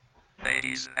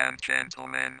Ladies and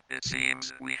gentlemen, it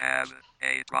seems we have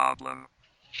a problem.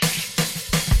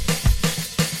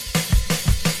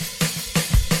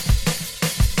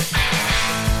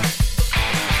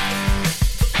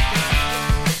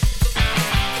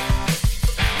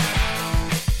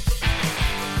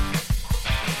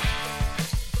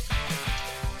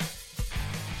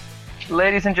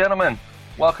 Ladies and gentlemen,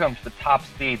 welcome to the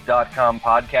TopSpeed.com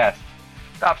podcast.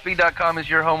 TopSpeed.com is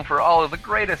your home for all of the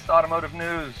greatest automotive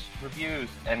news, reviews,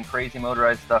 and crazy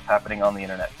motorized stuff happening on the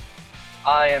internet.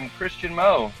 I am Christian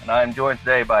Moe, and I am joined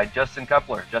today by Justin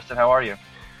Coupler. Justin, how are you?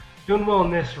 Doing well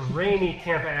in this rainy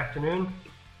Tampa afternoon.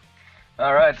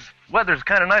 All right. Weather's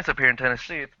kind of nice up here in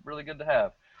Tennessee. It's really good to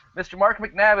have. Mr. Mark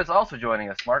McNabb is also joining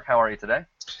us. Mark, how are you today?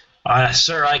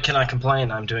 Sir, I cannot complain.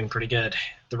 I'm doing pretty good.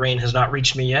 The rain has not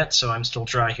reached me yet, so I'm still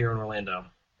dry here in Orlando.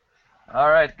 All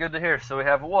right, good to hear. So we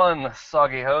have one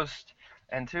soggy host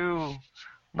and two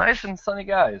nice and sunny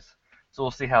guys. So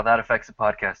we'll see how that affects the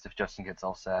podcast if Justin gets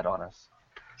all sad on us.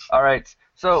 All right,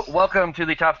 so welcome to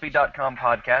the TopSpeed.com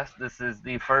podcast. This is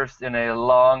the first in a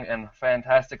long and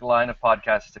fantastic line of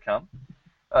podcasts to come.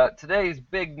 Today's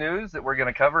big news that we're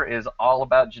going to cover is all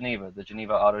about Geneva. The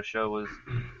Geneva Auto Show was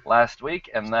last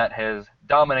week, and that has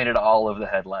dominated all of the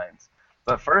headlines.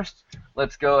 But first,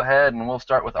 let's go ahead and we'll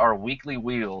start with our weekly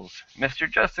wheels.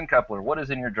 Mr. Justin Coupler, what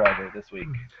is in your driveway this week?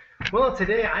 Well,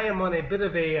 today I am on a bit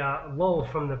of a lull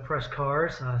from the press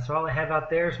cars. So all I have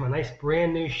out there is my nice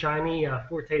brand new shiny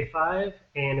Forte 5,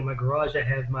 and in my garage I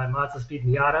have my Mazda Speed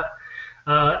Miata.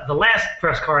 The last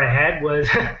press car I had was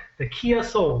the Kia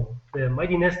Soul, the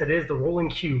mightiness that is the rolling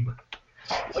cube.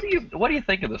 What do you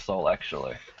think of the Soul,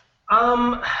 actually?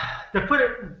 To put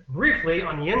it briefly,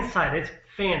 on the inside, it's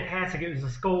fantastic. It was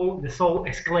the Soul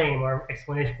Exclaim, or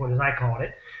exclamation point as I called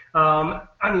it.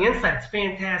 On the inside, it's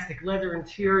fantastic. Leather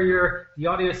interior. The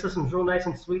audio system's real nice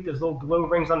and sweet. Those little glow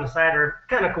rings on the side are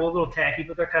kind of cool, a little tacky,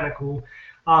 but they're kind of cool.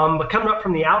 But coming up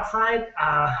from the outside,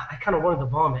 I kind of wanted to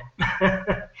vomit.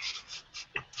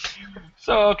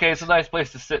 So, okay, it's a nice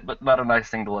place to sit, but not a nice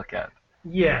thing to look at.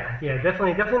 Yeah,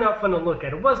 definitely not fun to look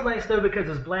at. It was nice, though, because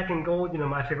it's black and gold,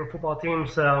 my favorite football team,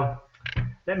 so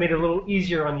that made it a little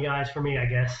easier on the eyes for me, I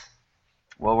guess.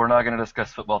 Well, we're not going to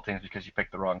discuss football teams because you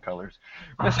picked the wrong colors.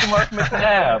 Mr. Mark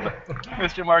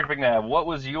McNabb, what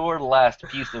was your last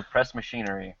piece of press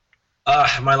machinery?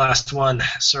 My last one,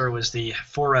 sir, was the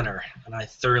 4Runner, and I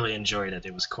thoroughly enjoyed it.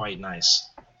 It was quite nice.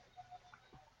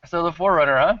 So the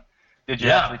 4Runner, huh? Did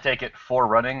you actually take it for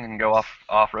running and go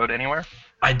off-road anywhere?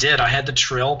 I did. I had the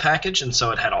Trail package, and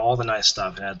so it had all the nice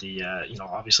stuff. It had the,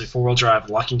 obviously four-wheel drive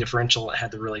locking differential. It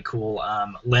had the really cool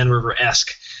Land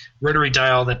Rover-esque rotary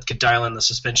dial that could dial in the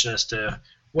suspension as to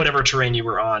whatever terrain you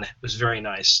were on. It was very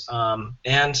nice.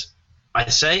 And I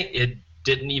say it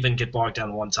didn't even get bogged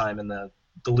down one time in the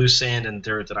loose sand and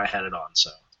dirt that I had it on. So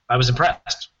I was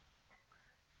impressed.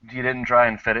 You didn't try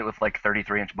and fit it with like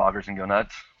 33-inch boggers and go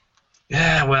nuts?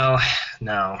 Yeah, well,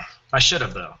 no. I should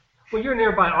have, though. Well, you're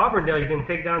nearby Auburndale. You can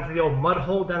take down to the old mud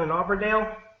hole down in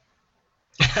Auburndale.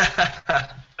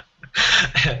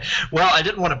 Well, I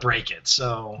didn't want to break it,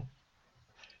 so...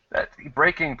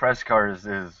 Breaking press cars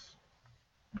is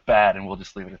bad, and we'll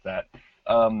just leave it at that.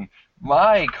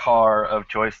 My car of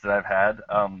choice that I've had,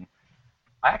 I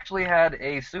actually had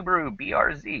a Subaru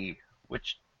BRZ,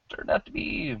 which turned out to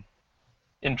be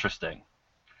interesting.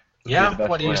 Yeah?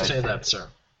 Why do you say that, sir?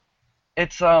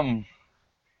 It's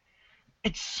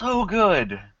so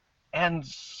good and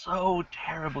so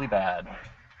terribly bad.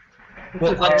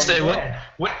 Well, let's say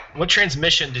what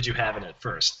transmission did you have in it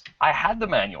first? I had the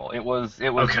manual. It was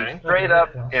okay. Straight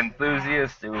up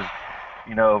enthusiast. It was,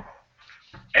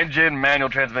 engine, manual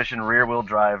transmission, rear wheel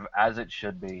drive as it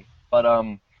should be. But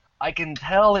I can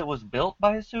tell it was built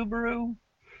by Subaru.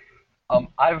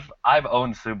 I've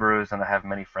owned Subarus, and I have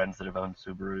many friends that have owned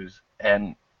Subarus,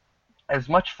 and as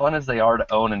much fun as they are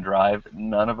to own and drive,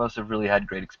 none of us have really had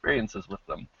great experiences with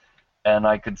them. And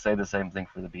I could say the same thing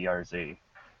for the BRZ.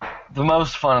 The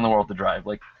most fun in the world to drive.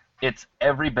 Like, it's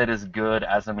every bit as good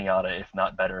as a Miata, if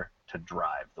not better, to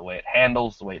drive. The way it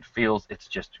handles, the way it feels, it's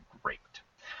just great.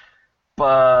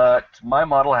 But my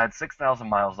model had 6,000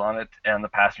 miles on it, and the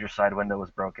passenger side window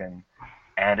was broken,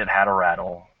 and it had a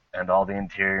rattle, and all the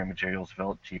interior materials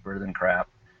felt cheaper than crap.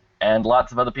 And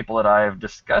lots of other people that I've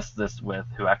discussed this with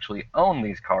who actually own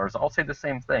these cars all say the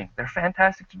same thing. They're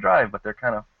fantastic to drive, but they're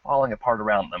kind of falling apart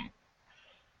around them.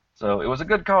 So it was a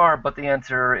good car, but the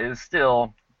answer is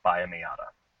still buy a Miata.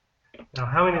 Now,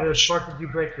 how many of those parts did you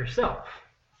break yourself?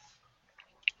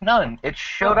 None. It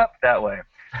showed up that way.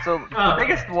 So the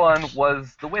biggest one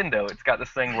was the window. It's got this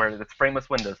thing where it's frameless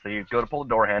windows. So you go to pull the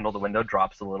door handle, the window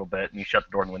drops a little bit, and you shut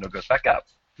the door and the window goes back up.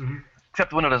 Mm-hmm. except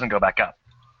the window doesn't go back up,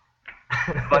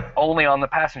 but only on the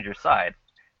passenger side.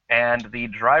 And the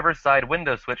driver's side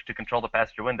window switch to control the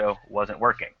passenger window wasn't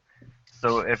working.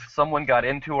 So if someone got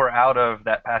into or out of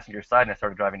that passenger side and I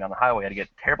started driving down the highway, I'd get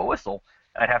a terrible whistle,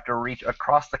 and I'd have to reach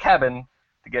across the cabin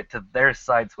to get to their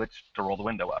side switch to roll the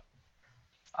window up.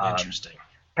 Interesting.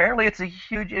 Apparently it's a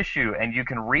huge issue, and you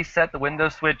can reset the window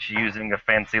switch using a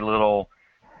fancy little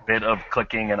bit of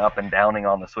clicking and up and downing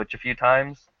on the switch a few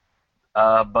times.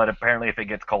 But apparently if it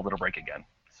gets cold, it'll break again.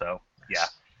 So, yeah.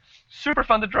 Super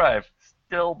fun to drive.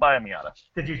 Still buy a Miata.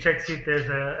 Did you check to see if there's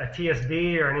a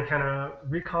TSB or any kind of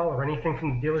recall or anything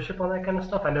from the dealership on that kind of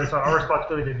stuff? I know it's our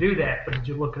responsibility to do that, but did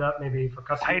you look it up maybe for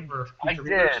customers? I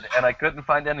did, and I couldn't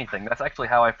find anything. That's actually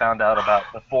how I found out about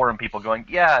the forum people going,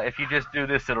 yeah, if you just do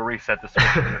this, it'll reset the switch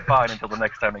and you're fine until the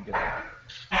next time it gets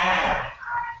there.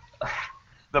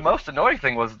 The most annoying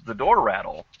thing was the door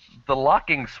rattle. The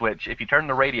locking switch, if you turn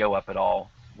the radio up at all,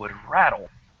 would rattle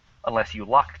unless you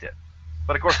locked it.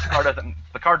 But of course,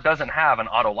 the car doesn't have an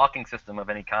auto locking system of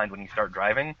any kind when you start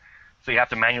driving, so you have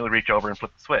to manually reach over and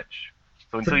flip the switch.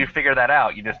 So until you figure that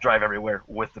out, you just drive everywhere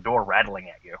with the door rattling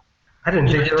at you. I didn't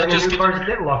think there were any new cars that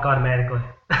didn't lock automatically.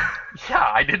 Yeah,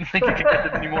 I didn't think you could get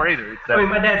it anymore either. I mean,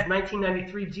 my dad's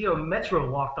 1993 Geo Metro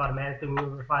locked automatically when we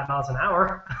were over 5 miles an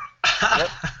hour.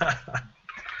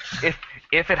 Yep.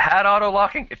 If it had auto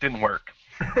locking, it didn't work.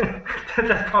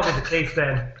 That's probably the case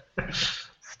then.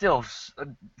 Still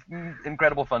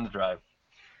incredible fun to drive.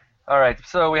 All right,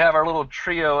 so we have our little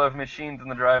trio of machines in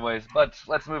the driveways, but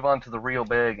let's move on to the real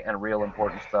big and real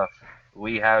important stuff.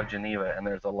 We have Geneva, and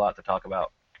there's a lot to talk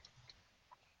about.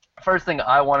 First thing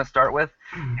I want to start with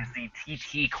is the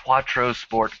TT Quattro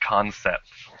Sport concept.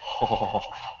 Oh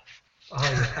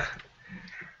yeah.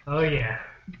 Oh yeah.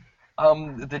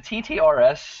 The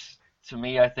TTRS, to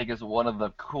me, I think is one of the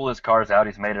coolest cars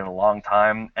Audi's made in a long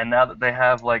time, and now that they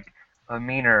have like a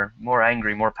meaner, more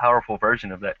angry, more powerful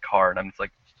version of that car, and I'm just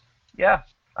like, yeah,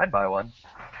 I'd buy one.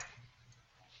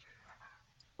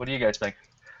 What do you guys think?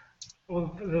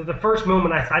 Well, the first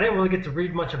moment I didn't really get to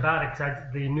read much about it because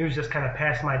the news just kind of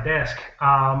passed my desk.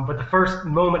 But the first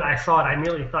moment I saw it, I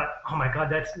immediately thought, oh my God,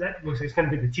 that looks like it's going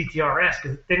to be the TTRS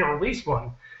because they didn't release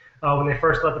one. When they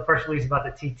first let the press release about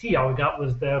the TT, all we got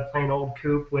was the plain old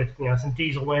coupe with some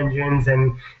diesel engines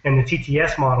and the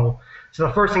TTS model. So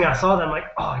the first thing I saw, I'm like,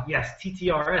 oh yes,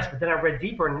 TTRS. But then I read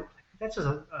deeper, and that's just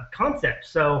a concept.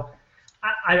 So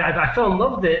I fell in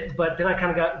love with it, but then I kind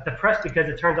of got depressed because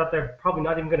it turns out they're probably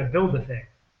not even going to build the thing.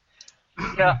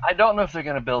 Yeah, I don't know if they're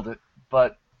going to build it,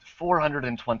 but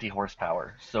 420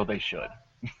 horsepower, so they should.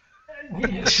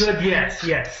 Should,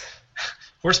 yes.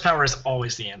 Horsepower is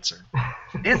always the answer.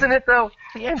 Isn't it, though?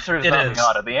 The answer is not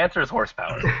Miata. The answer is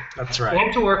horsepower. That's right.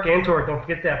 And torque. Don't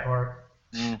forget that part.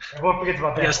 Everyone forgets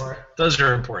about that part. Those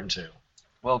are important, too.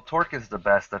 Well, torque is the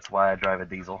best. That's why I drive a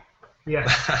diesel. Yeah.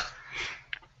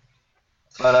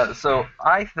 But so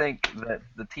I think that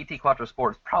the TT Quattro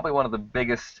Sport is probably one of the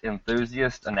biggest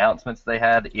enthusiast announcements they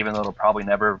had, even though it'll probably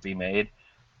never be made.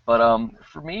 But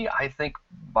for me, I think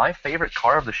my favorite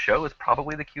car of the show is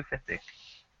probably the Q50.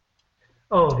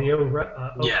 Oh, the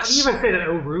yes. How do you even say that?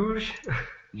 Eau Rouge?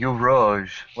 Eau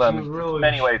Rouge. Well, Rouge. in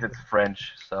many ways it's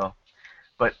French, so.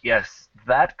 But yes,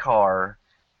 that car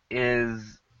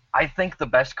is, I think, the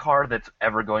best car that's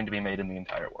ever going to be made in the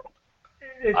entire world.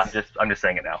 I'm just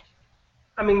saying it now.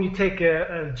 I mean, you take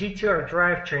a GTR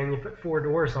drivetrain, you put 4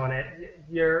 doors on it,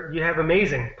 you have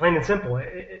amazing, plain and simple.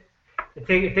 It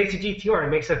takes a GTR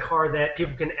and makes a car that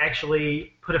people can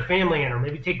actually put a family in, or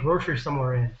maybe take groceries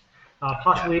somewhere in.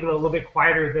 Possibly even a little bit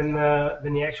quieter than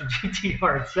the actual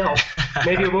GTR itself.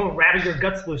 Maybe it won't rattle your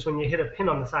guts loose when you hit a pin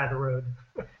on the side of the road.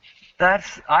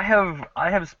 I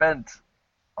have spent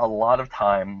a lot of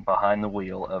time behind the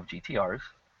wheel of GTRs.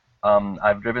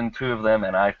 I've driven 2 of them,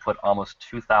 and I've put almost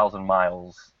 2,000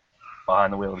 miles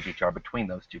behind the wheel of a GTR between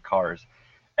those 2 cars.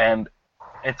 And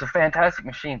it's a fantastic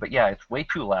machine, but yeah, it's way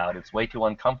too loud. It's way too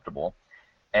uncomfortable.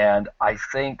 And I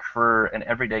think for an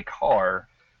everyday car,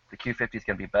 the Q50 is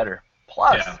going to be better.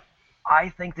 Plus, I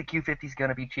think the Q50 is going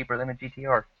to be cheaper than a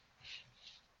GTR.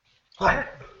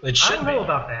 It should I don't know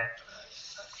about that.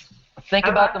 Think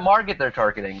about the market they're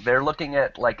targeting. They're looking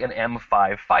at like an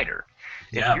M5 fighter.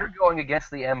 If you're going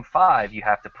against the M5, you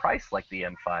have to price like the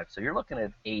M5, so you're looking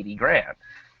at $80,000.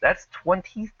 That's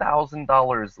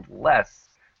 $20,000 less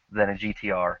than a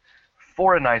GTR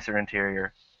for a nicer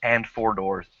interior and 4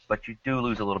 doors, but you do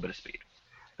lose a little bit of speed.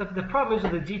 The problem is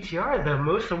with the GTR, though,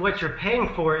 most of what you're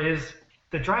paying for is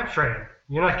the drivetrain.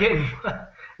 You're not getting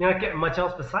much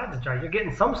else besides the drive. You're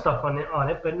getting some stuff on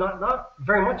it, but not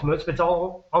very much. Most of it's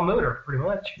all motor, pretty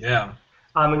much. Yeah.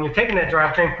 And you're taking that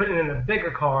drivetrain, putting it in a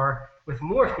bigger car, with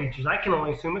more features, I can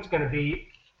only assume it's going to be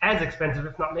as expensive,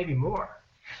 if not maybe more.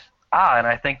 And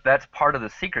I think that's part of the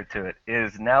secret to it,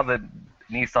 is now that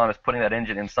Nissan is putting that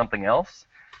engine in something else,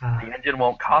 the engine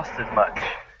won't cost as much,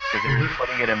 because they're just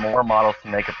putting it in more models to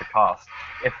make up the cost.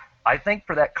 I think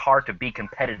for that car to be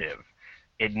competitive,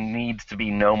 it needs to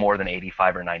be no more than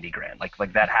 85 or 90 grand. Like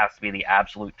that has to be the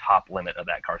absolute top limit of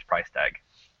that car's price tag.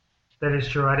 That is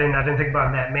true. I didn't think about it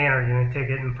in that manner. You know, take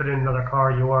it and put it in another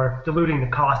car, you are diluting the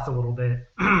cost a little bit.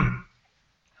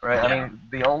 Right. I mean,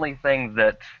 the only thing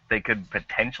that they could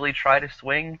potentially try to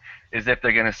swing is if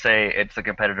they're going to say it's a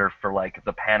competitor for like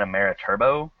the Panamera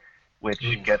Turbo, which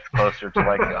gets closer to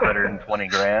like 120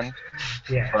 grand.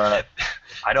 Yeah. But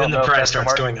I don't know. Then the if price that's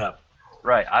starts going up.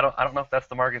 Right. I don't know if that's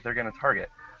the market they're going to target.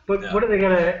 But what are they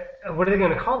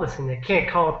gonna call this thing? They can't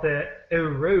call it the Eau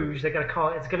Rouge. They gotta call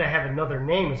it. It's gonna have another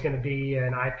name. It's gonna be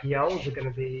an IPL. Is it gonna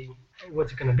be?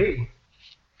 What's it gonna be?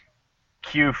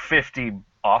 Q50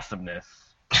 awesomeness.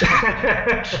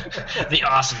 The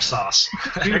awesome sauce.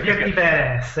 Q50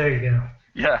 badass. There you go.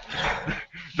 Yeah.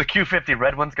 The Q50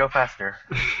 red ones go faster.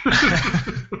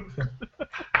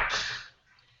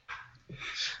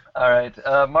 All right,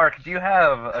 Mark, do you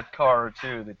have a car or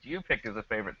two that you picked as a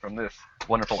favorite from this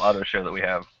wonderful auto show that we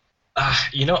have? I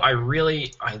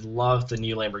love the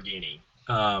new Lamborghini.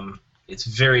 It's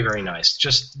very, very nice.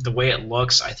 Just the way it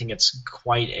looks, I think it's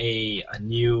quite a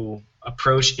new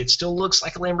approach. It still looks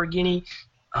like a Lamborghini,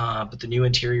 but the new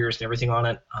interiors and everything on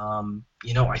it,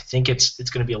 I think it's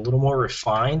going to be a little more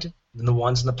refined than the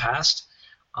ones in the past.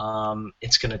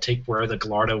 It's going to take where the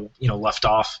Gallardo, left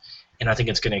off, and I think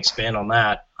it's going to expand on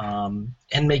that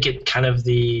and make it kind of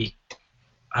the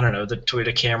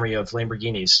Toyota Camry of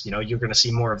Lamborghinis. You're going to see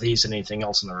more of these than anything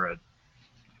else on the road.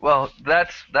 Well,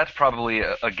 that's probably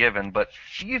a given, but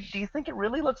do you think it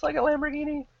really looks like a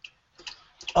Lamborghini?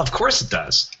 Of course it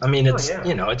does. I mean,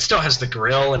 it still has the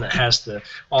grille and it has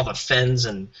all the fins,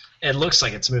 and it looks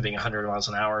like it's moving 100 miles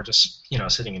an hour just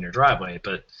sitting in your driveway.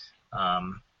 But I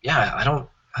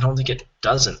don't think it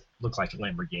doesn't look like a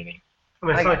Lamborghini. I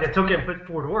mean, it's like they took it and put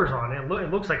four doors on it. It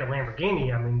looks like a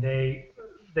Lamborghini. I mean, they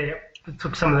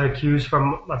took some of the cues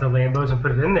from other Lambos and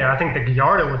put it in there. I think the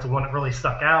Gallardo was the one that really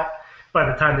stuck out. By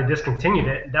the time they discontinued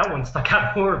it, that one stuck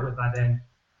out horribly by then.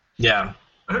 Yeah.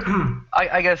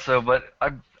 I guess so, but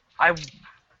I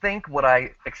think what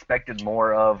I expected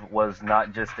more of was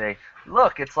not just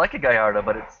it's like a Gallardo,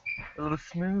 but it's a little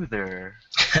smoother.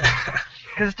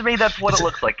 Because to me, that's what it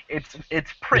looks like. It's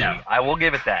pretty. Yeah. I will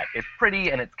give it that. It's pretty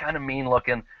and it's kind of mean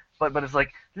looking, but it's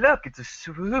like, look, it's a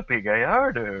swoopy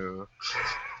Gallardo.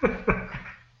 I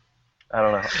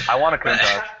don't know. I want a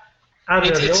Countach.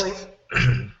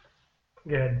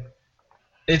 Good.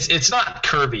 It's not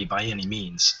curvy by any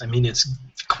means. I mean, it's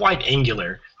quite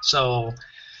angular, so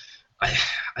I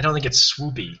don't think it's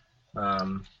swoopy.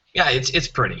 It's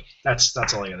pretty. That's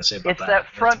all I gotta say about that. It's that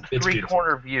front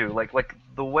three-corner view, like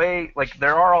the way, like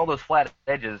there are all those flat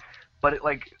edges, but it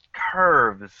like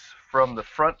curves from the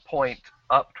front point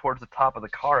up towards the top of the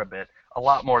car a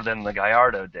lot more than the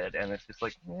Gallardo did, and it's just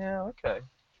like, yeah, okay.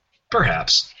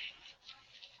 Perhaps.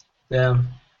 Yeah,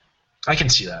 I can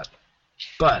see that,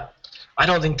 but I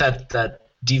don't think that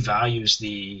devalues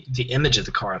the image of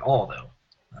the car at all, though.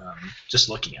 Just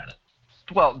looking at it.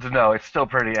 Well, no, it's still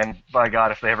pretty, and by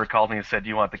God, if they ever called me and said, "Do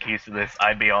you want the keys to this?"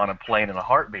 I'd be on a plane in a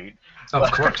heartbeat. Oh,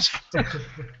 of course.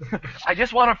 I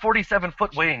just want a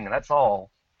 47-foot wing. That's all.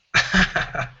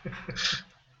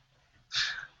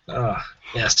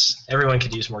 Yes, everyone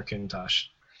could use more Countach.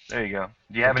 There you go.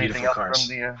 Do you have anything else from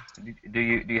the? Do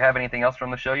you have anything else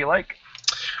from the show you like?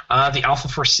 The Alpha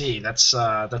 4C.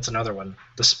 That's another one.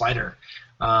 The Spider.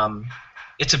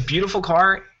 It's a beautiful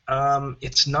car.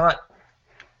 It's not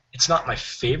my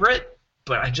favorite,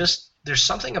 but there's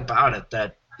something about it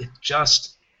that it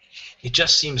just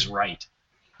seems right.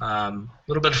 A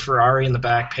little bit of Ferrari in the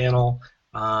back panel.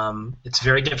 It's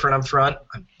very different up front.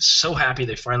 I'm so happy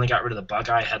they finally got rid of the bug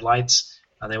eye headlights.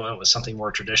 They went with something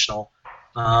more traditional.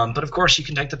 But of course, you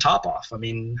can take the top off. I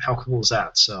mean, how cool is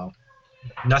that? So,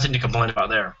 nothing to complain about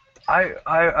there.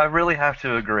 I really have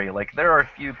to agree. Like, there are a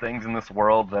few things in this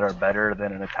world that are better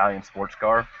than an Italian sports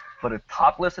car, but a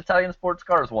topless Italian sports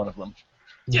car is one of them.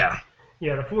 Yeah.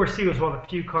 Yeah, the 4C was one of the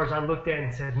few cars I looked at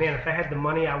and said, man, if I had the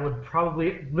money, I would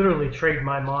probably literally trade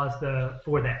my Mazda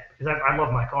for that. Because I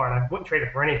love my car, and I wouldn't trade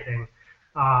it for anything.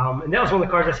 And that was one of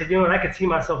the cars I said, I could see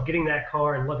myself getting that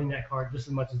car and loving that car just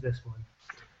as much as this one.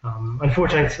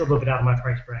 Unfortunately, it's a little bit out of my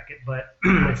price bracket, but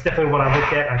it's definitely one I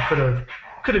looked at. I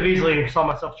could have easily saw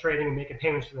myself trading and making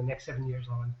payments for the next 7 years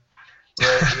on.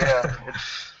 Right, yeah.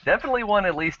 It's definitely one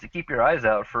at least to keep your eyes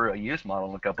out for a used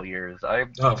model in a couple of years.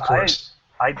 Of course.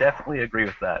 I definitely agree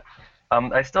with that.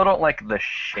 I still don't like the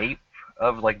shape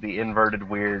of like the inverted,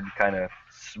 weird kind of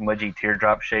smudgy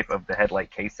teardrop shape of the headlight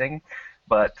casing,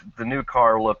 but the new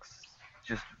car looks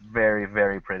just very,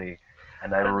 very pretty,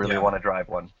 and I really want to drive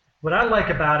one. What I like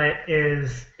about it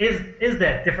is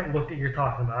that different look that you're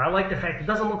talking about. I like the fact it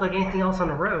doesn't look like anything else on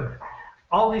the road.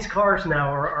 All these cars now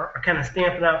are kind of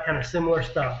stamping out kind of similar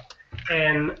stuff,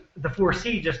 and the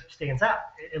 4C just stands out.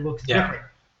 It looks different.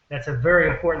 That's a very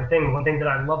important thing. One thing that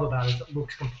I love about it is it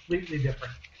looks completely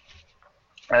different.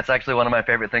 That's actually one of my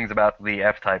favorite things about the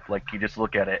F-Type. Like, you just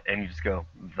look at it and you just go,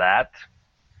 that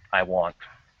I want.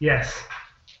 Yes.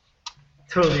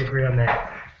 Totally agree on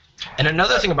that. And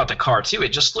another thing about the car, too, it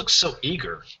just looks so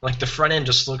eager. Like, the front end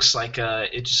just looks like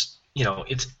it just, you know,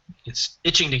 it's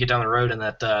itching to get down the road, and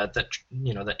that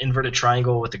you know, the inverted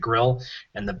triangle with the grille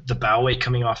and the bow weight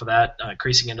coming off of that,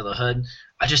 creasing into the hood.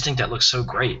 I just think that looks so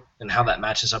great, and how that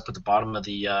matches up with the bottom of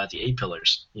the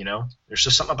A-pillars, you know? There's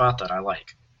just something about that I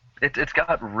like. It's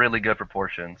got really good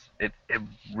proportions. It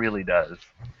really does.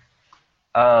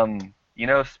 You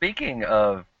know, speaking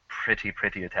of pretty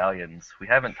Italians, we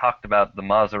haven't talked about the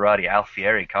Maserati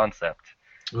Alfieri concept.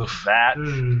 Oof. That,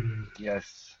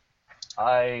 yes,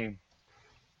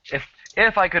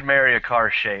 if I could marry a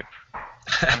car shape,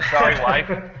 I'm sorry,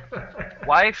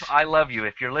 wife, I love you.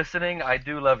 If you're listening, I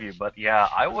do love you. But yeah,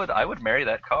 I would marry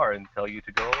that car and tell you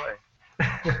to go away.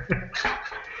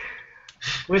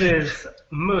 It is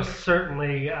most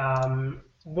certainly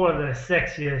one of the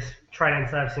sexiest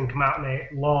Tridents I've seen come out in a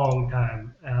long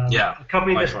time. A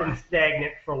company that's been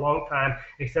stagnant for a long time,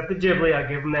 except the Ghibli. I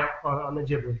give them that on the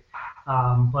Ghibli.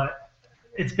 But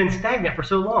it's been stagnant for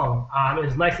so long. It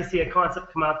was nice to see a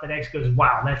concept come out that actually goes,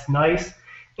 wow, that's nice,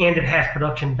 and it has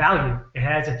production value. It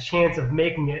has a chance of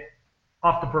making it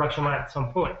off the production line at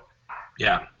some point.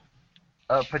 Yeah.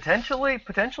 Potentially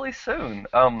soon.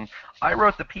 I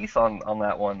wrote the piece on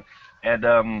that one,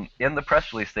 and in the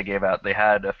press release they gave out, they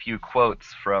had a few quotes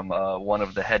from one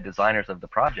of the head designers of the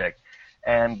project,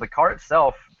 and the car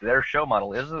itself, their show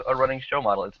model, is a running show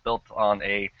model. It's built on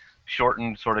a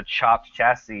shortened, sort of chopped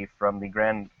chassis from the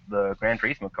Gran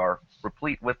Turismo car,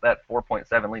 replete with that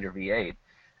 4.7-liter V8,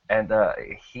 and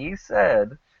he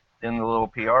said in the little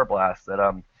PR blast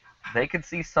that they could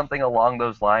see something along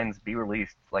those lines be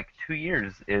released. Like 2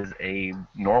 years is a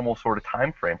normal sort of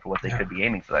time frame for what they could be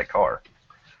aiming for that car.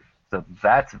 So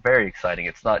that's very exciting.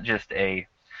 It's not a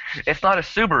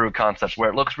Subaru concept where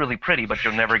it looks really pretty, but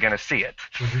you're never going to see it.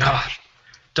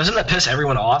 Doesn't that piss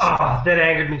everyone off? Oh, that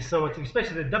angered me so much,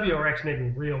 especially the WRX made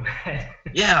me real mad.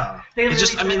 Yeah. They have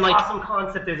an awesome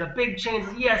concept. There's a big change.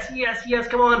 Yes,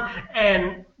 come on.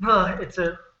 And it's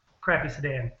a crappy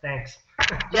sedan. Thanks.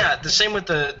 Yeah, the same with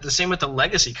the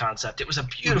Legacy concept. It was a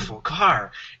beautiful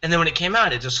car, and then when it came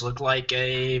out, it just looked like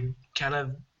a kind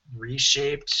of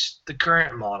reshaped the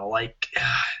current model. Like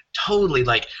totally,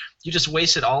 like you just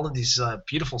wasted all of these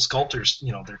beautiful sculptors,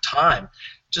 you know, their time.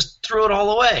 Just threw it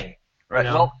all away. Right.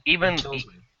 You know? Well,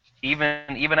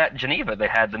 even at Geneva, they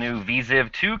had the new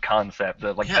VZIV 2 concept.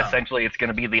 Essentially, it's going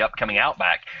to be the upcoming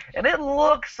Outback, and it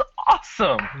looks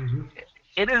awesome. Mm-hmm.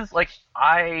 It is, like,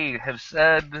 I have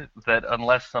said that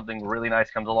unless something really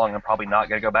nice comes along, I'm probably not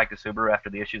going to go back to Subaru after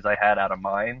the issues I had out of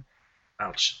mine.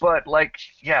 Ouch. But,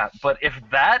 but if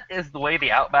that is the way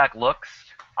the Outback looks,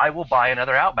 I will buy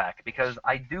another Outback, because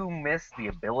I do miss the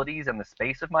abilities and the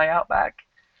space of my Outback.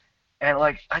 And,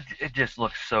 it just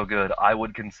looks so good. I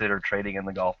would consider trading in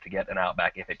the Golf to get an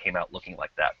Outback if it came out looking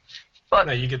like that. But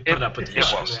no, you could put up with the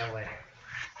issues.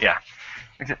 Yeah.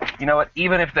 You know what?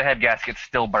 Even if the head gasket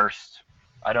still bursts,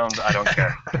 I don't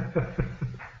care.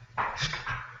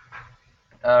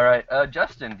 All right,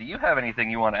 Justin, do you have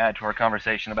anything you want to add to our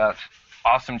conversation about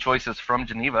awesome choices from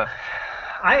Geneva?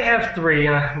 I have three,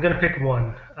 and I'm going to pick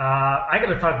one. I got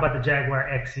to talk about the Jaguar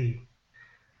XE.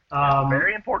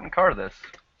 Very important car, this.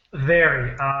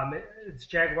 Very. It's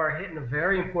Jaguar hitting a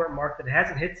very important mark that it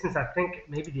hasn't hit since, I think,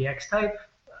 maybe the X-Type,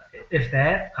 if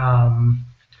that.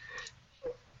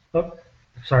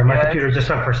 Sorry, my computer just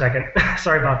went for a second.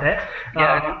 Sorry about that.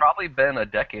 Yeah, it's probably been a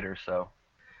decade or so.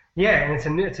 Yeah, and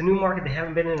it's a new market they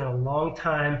haven't been in a long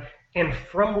time. And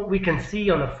from what we can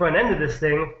see on the front end of this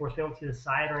thing, of course, we don't see the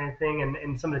side or anything,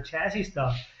 and some of the chassis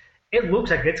stuff, it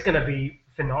looks like it's going to be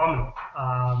phenomenal.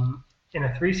 And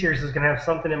a 3 Series is going to have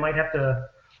something it might have to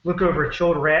look over its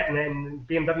shoulder at, and then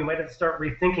BMW might have to start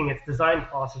rethinking its design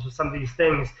process with some of these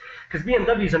things. Because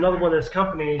BMW is another one of those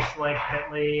companies like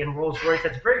Bentley and Rolls-Royce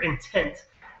that's very intent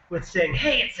with saying,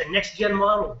 hey, it's a next-gen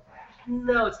model.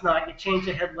 No, it's not. You change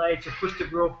the headlights, you push the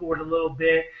grille forward a little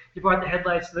bit, you brought the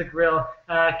headlights to the grille.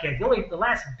 Okay, the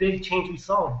last big change we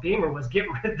saw with Beamer was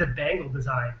getting rid of the bangle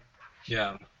design.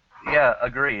 Yeah. Yeah,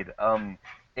 agreed.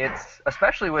 it's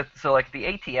especially with like the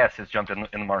ATS has jumped in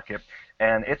the market,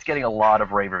 and it's getting a lot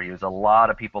of rave reviews. A lot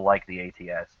of people like the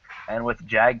ATS, and with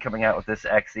Jag coming out with this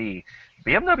XE,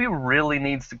 BMW really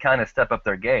needs to kind of step up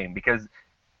their game because,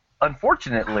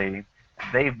 unfortunately,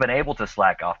 they've been able to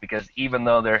slack off because even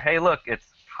though they're, hey, look, it's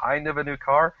kind of a new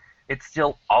car, it's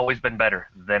still always been better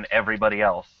than everybody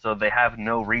else. So they have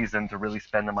no reason to really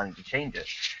spend the money to change it.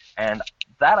 And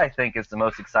that, I think, is the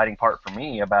most exciting part for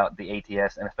me about the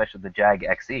ATS and especially the Jag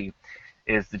XE,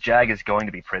 is the Jag is going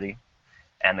to be pretty,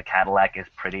 and the Cadillac is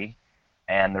pretty,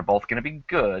 and they're both going to be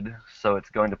good, so it's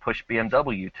going to push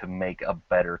BMW to make a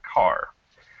better car.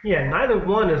 Yeah, neither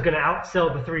one is going to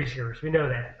outsell the 3 Series. We know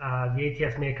that. The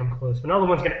ATS may come close, but neither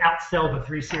one's going to outsell the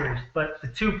 3 Series. But the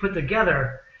two put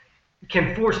together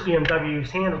can force BMW's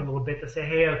hand a little bit to say,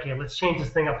 hey, okay, let's change this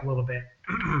thing up a little bit.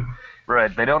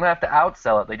 Right. They don't have to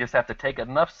outsell it. They just have to take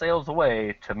enough sales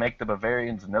away to make the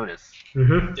Bavarians notice.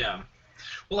 Mm-hmm. Yeah.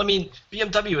 Well, I mean,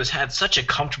 BMW has had such a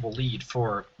comfortable lead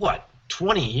for,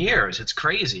 20 years? It's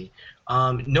crazy.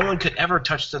 No one could ever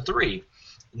touch the 3.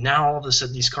 Now all of a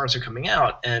sudden these cars are coming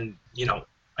out, and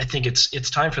I think it's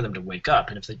time for them to wake up.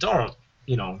 And if they don't,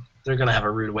 they're going to have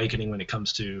a rude awakening when it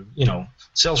comes to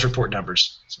sales report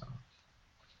numbers. So.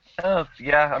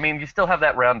 Yeah, I mean, you still have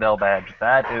that Roundel badge.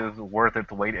 That is worth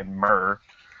its weight in myrrh,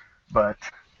 but...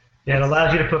 Yeah, it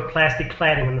allows you to put plastic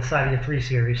cladding on the side of your 3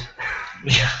 Series.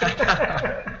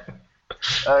 Yeah.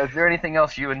 Is there anything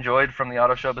else you enjoyed from the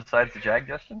auto show besides the Jag,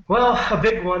 Justin? Well, a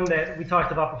big one that we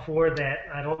talked about before that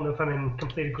I don't know if I'm in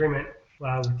complete agreement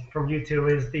from you two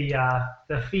is the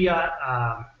Fiat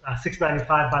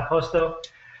 695 by Posto.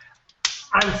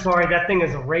 I'm sorry, that thing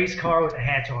is a race car with a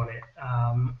hatch on it.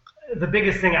 The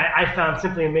biggest thing I found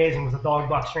simply amazing was the dog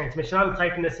box transmission. I'm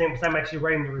typing this in because I'm actually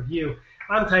writing the review.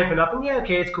 I'm typing up, and yeah,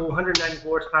 okay, it's cool. 190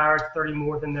 horsepower, it's 30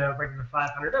 more than the regular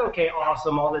 500. Okay,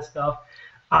 awesome, all this stuff.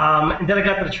 And then I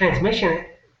got to the transmission.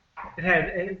 It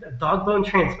had a dog bone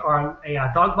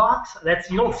a dog box.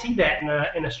 You don't see that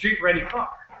in a street ready car.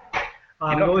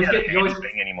 You always get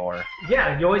anything anymore.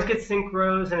 Yeah, you always get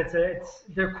synchros, and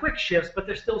they're quick shifts, but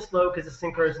they're still slow because of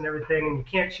synchros and everything, and you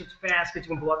can't shift fast because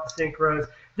you can blow up the synchros.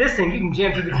 This thing, you can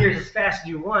jam through the gears as fast as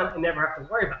you want and never have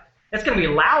to worry about it. It's going to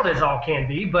be loud as all can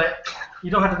be, but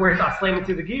you don't have to worry about slamming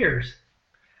through the gears.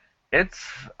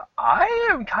 I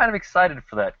am kind of excited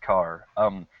for that car.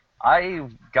 I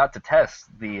got to test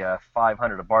the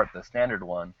 500 Abarth, the standard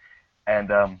one, and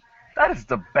that is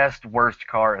the worst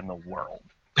car in the world.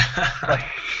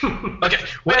 Okay,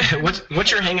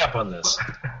 what's your hang-up on this?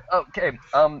 Okay,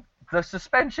 the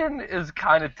suspension is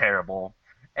kind of terrible,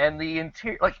 and the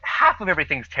interior, half of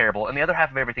everything's terrible, and the other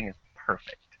half of everything is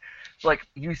perfect.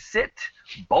 You sit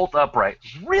bolt upright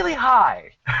really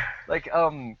high.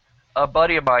 A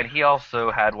buddy of mine, he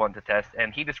also had one to test,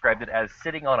 and he described it as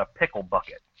sitting on a pickle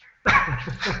bucket.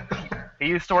 He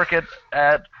used to work at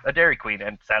a Dairy Queen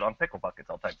and sat on pickle buckets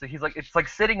all the time. So he's like, it's like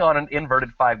sitting on an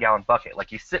inverted 5-gallon bucket.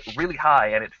 You sit really high,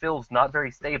 and it feels not very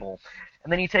stable.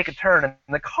 And then you take a turn, and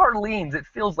the car leans. It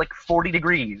feels like 40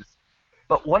 degrees.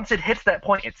 But once it hits that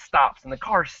point, it stops, and the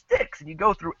car sticks, and you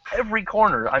go through every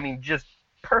corner. I mean, just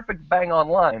perfect bang on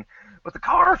line. But the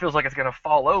car feels like it's going to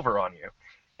fall over on you.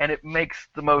 And it makes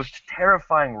the most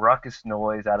terrifying ruckus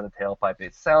noise out of the tailpipe.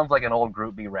 It sounds like an old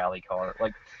Group B rally car.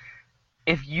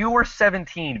 If you were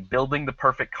 17 building the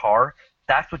perfect car,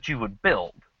 that's what you would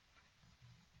build.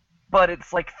 But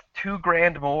it's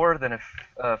 $2,000 more than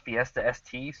a Fiesta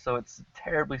ST, so it's a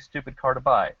terribly stupid car to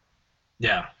buy.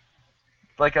 Yeah.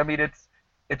 I mean,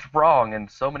 it's wrong in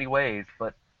so many ways,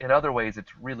 but in other ways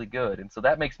it's really good. And so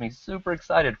that makes me super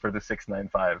excited for the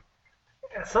 695.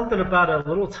 Something about a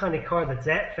little tiny car that's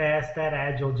that fast, that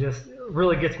agile, just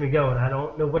really gets me going. I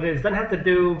don't know what it is. Doesn't have to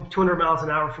do 200 miles an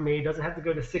hour for me. Doesn't have to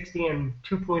go to 60 in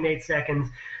 2.8 seconds.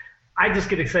 I just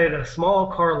get excited at a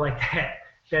small car like that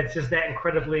that's just that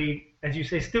incredibly, as you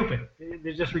say, stupid.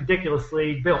 They're just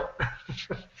ridiculously built.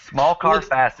 Small car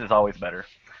fast is always better.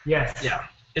 Yes. Yeah.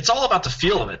 It's all about the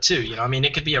feel of it, too. I mean,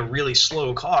 it could be a really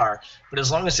slow car, but as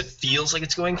long as it feels like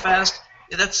it's going fast,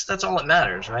 that's all that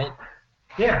matters, right?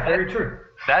 Yeah, very true.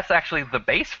 That's actually the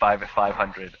base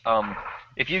 500.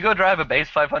 If you go drive a base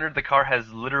 500, the car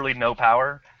has literally no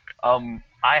power.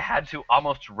 I had to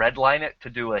almost redline it to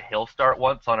do a hill start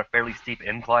once on a fairly steep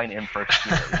incline in first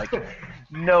gear.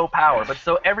 No power. But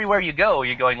so everywhere you go,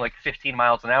 you're going 15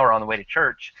 miles an hour on the way to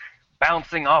church,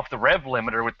 bouncing off the rev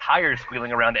limiter with tires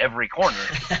squealing around every corner.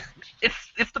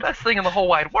 It's the best thing in the whole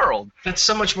wide world. That's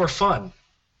so much more fun.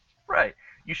 Right.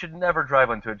 You should never drive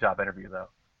one to a job interview, though.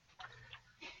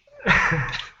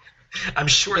 I'm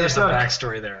sure there's a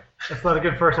backstory there. That's not a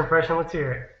good first impression. Let's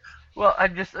hear it. Well,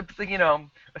 I'm thinking,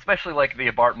 especially like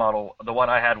the Abarth model, the one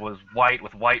I had was white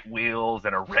with white wheels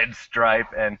and a red stripe,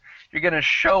 and you're going to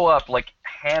show up like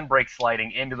handbrake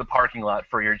sliding into the parking lot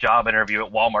for your job interview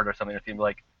at Walmart or something, and it's going to be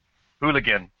like,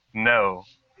 hooligan, no.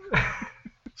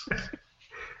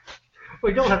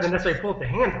 Well, you don't have to necessarily pull up the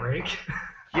handbrake.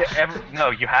 Yeah, no,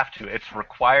 you have to. It's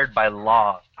required by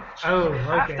law. Oh, You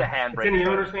have okay. to handbrake. It's in the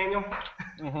owner's manual?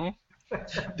 Mm-hmm.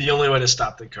 The only way to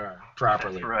stop the car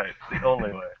properly. That's right. The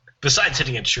only way. Besides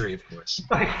hitting a tree, of course.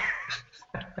 I'm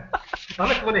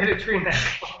not going to hit a tree in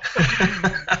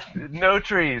that. No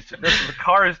trees. The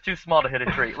car is too small to hit a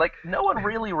tree. Like, no one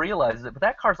really realizes it, but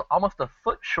that car's almost a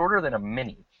foot shorter than a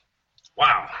Mini.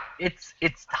 Wow. It's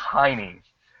tiny.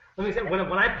 Let me say, when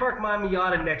I park my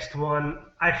Miata next to one,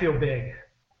 I feel big.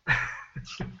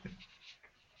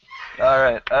 All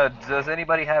right. Does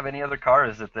anybody have any other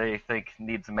cars that they think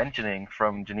needs mentioning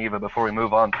from Geneva before we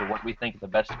move on to what we think the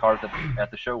best cars at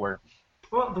the show were?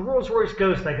 Well, the Rolls-Royce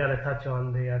Ghost I got to touch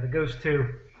on, the Ghost 2.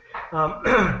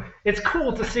 It's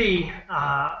cool to see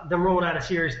them rolling out a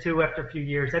Series 2 after a few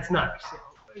years. That's nuts.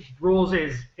 Rolls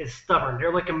is stubborn.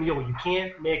 They're like a mule. You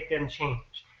can't make them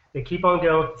change. They keep on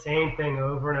going with the same thing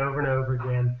over and over and over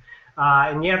again.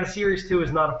 And yeah, the Series 2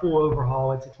 is not a full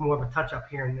overhaul. It's more of a touch-up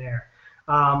here and there.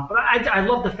 But I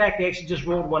love the fact they actually just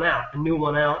rolled one out, a new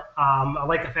one out. I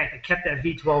like the fact they kept that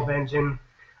V12 engine.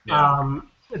 Yeah.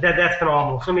 That's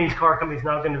phenomenal. Some of these car companies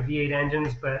now going to V8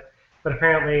 engines, but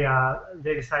apparently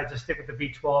they decided to stick with the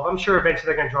V12. I'm sure eventually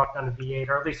they're going to drop down to V8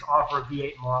 or at least offer a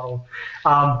V8 model.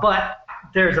 But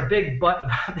there's a big but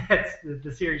about that,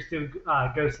 the Series 2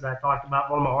 Ghost that I talked about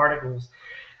in one of my articles.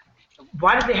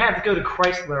 Why did they have to go to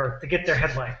Chrysler to get their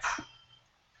headlights?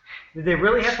 Did they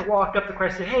really have to walk up to Chrysler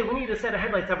and say, hey, we need a set of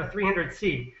headlights out of a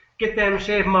 300C? Get them,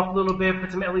 shave them up a little bit,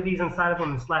 put some LEDs inside of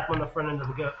them, and slap them on the front end of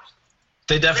the Ghost.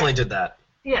 They definitely did that.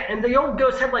 Yeah, and the old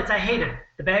Ghost headlights, I hated.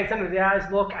 The bags under the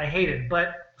eyes look, I hated.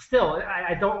 But still,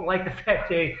 I don't like the fact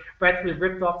they practically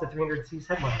ripped off the 300C's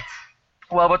headlights.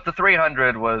 Well, but the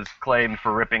 300 was claimed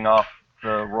for ripping off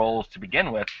the Rolls to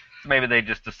begin with, so maybe they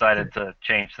just decided to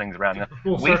change things around.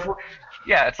 Full circle.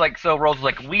 Yeah, it's like, so Rolls was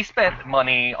like, we spent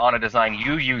money on a design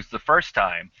you used the first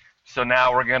time, so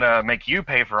now we're going to make you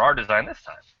pay for our design this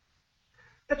time.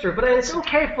 That's true, but it's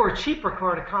okay for a cheaper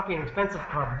car to copy an expensive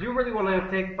car. Do you really want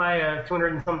to buy a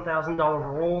 $200,000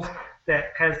 Rolls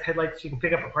that has headlights you can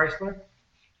pick up at Chrysler?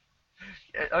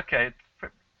 Okay,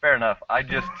 fair enough. I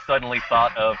just suddenly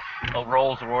thought of a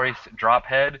Rolls-Royce drop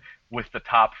head with the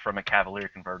top from a Cavalier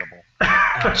convertible.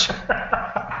 Ouch.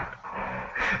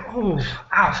 Ooh,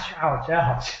 ouch, ouch,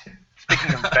 ouch.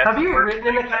 Speaking of best Have you worst-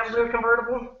 ridden in a Cavalier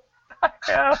convertible? I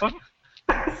have.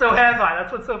 So have I.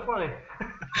 That's what's so funny.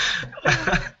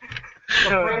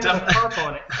 Tarp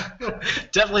on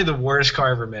it. Definitely the worst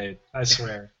car ever made, I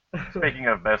swear. Speaking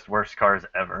of best worst cars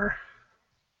ever.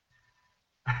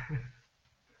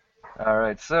 All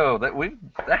right, so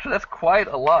that's quite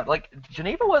a lot. Like,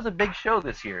 Geneva was a big show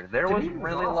this year. There was Geneva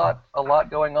was really awesome. a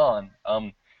lot going on.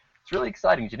 It's really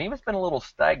exciting. Geneva's been a little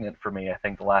stagnant for me, I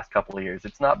think, the last couple of years.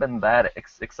 It's not been that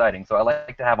exciting, so I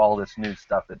like to have all this new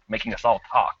stuff that's making us all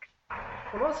talk.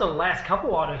 And also, the last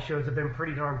couple auto shows have been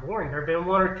pretty darn boring. There have been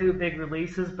one or two big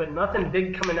releases, but nothing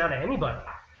big coming out of anybody.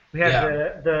 We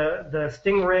had the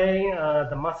Stingray,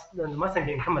 the Mustang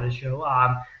didn't come to the show.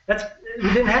 We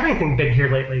didn't have anything big here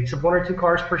lately, except one or two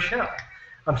cars per show.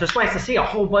 So it's nice to see a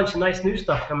whole bunch of nice new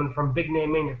stuff coming from big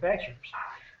name manufacturers.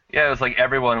 Yeah, it was like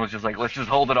everyone was just like, let's just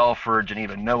hold it all for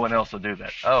Geneva. No one else will do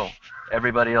that. Oh,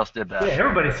 everybody else did that. Yeah,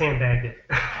 everybody sandbagged it.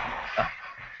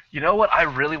 You know what I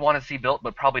really want to see built,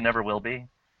 but probably never will be?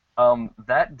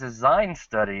 That design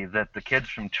study that the kids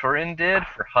from Turin did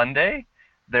for Hyundai,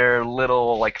 their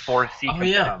little like 4C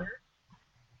competitor.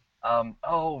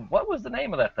 What was the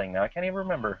name of that thing now? I can't even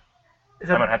remember. I'm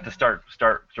gonna have to start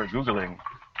googling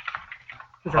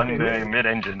Hyundai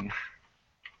mid-engine.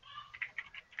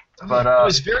 But it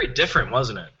was very different,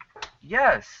 wasn't it?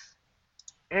 yes,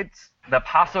 it's the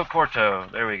Passo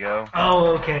Corto. There we go.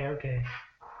 Oh, okay.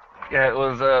 Yeah, it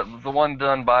was the one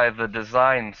done by the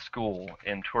design school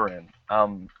in Turin.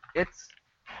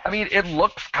 It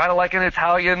looks kind of like an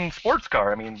Italian sports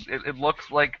car. I mean, it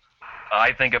looks like,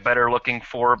 I think, a better looking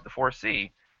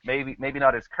 4C. Maybe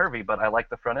not as curvy, but I like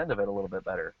the front end of it a little bit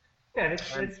better. Yeah,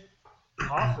 it's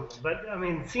awesome. But, I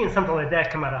mean, seeing something like that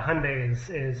come out of Hyundai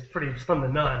is pretty slim to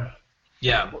none.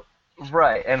 Yeah.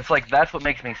 Right, and it's like, that's what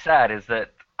makes me sad, is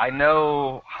that I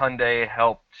know Hyundai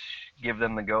helped give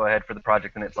them the go-ahead for the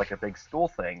project, and it's like a big school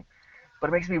thing. But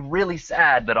it makes me really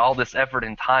sad that all this effort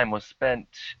and time was spent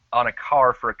on a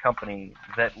car for a company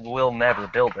that will never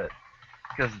build it.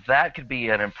 Because that could be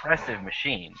an impressive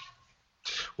machine.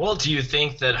 Well, do you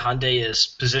think that Hyundai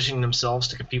is positioning themselves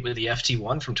to compete with the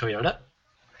FT1 from Toyota?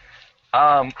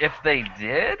 If they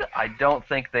did, I don't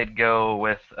think they'd go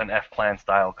with an F-Plan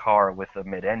style car with a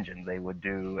mid-engine. They would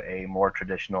do a more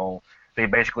traditional. They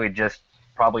basically just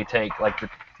probably take like the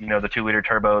 2-liter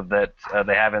turbo that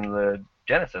they have in the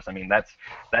Genesis. I mean, that's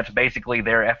basically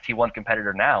their FT1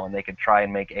 competitor now, and they could try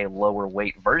and make a lower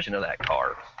weight version of that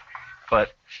car.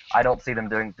 But I don't see them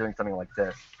doing something like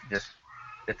this. Just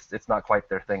it's not quite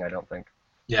their thing, I don't think.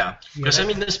 Yeah, because I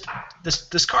mean this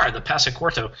car, the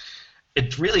Passacorto,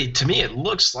 it really, to me, it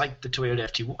looks like the Toyota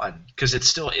FT1 because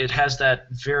it has that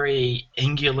very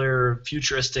angular,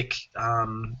 futuristic,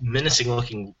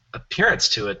 menacing-looking appearance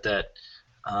to it that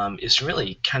is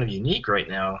really kind of unique right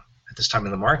now at this time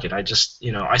in the market. I just,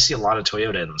 I see a lot of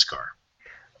Toyota in this car.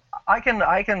 I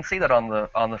can see that on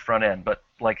the front end, but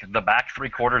like the back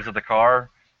 3/4 of the car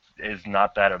is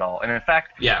not that at all. And in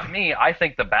fact, to me, I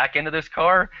think the back end of this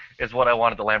car is what I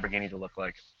wanted the Lamborghini to look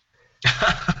like. You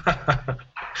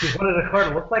wanted a car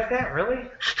to look like that, really?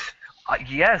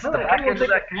 Yes, the back end of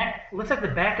that. Looks like the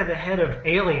back of the head of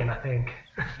Alien, I think.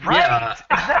 Right, Yeah.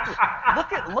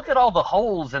 exactly. Look at all the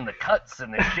holes and the cuts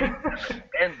and the shapes and the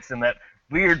dents and that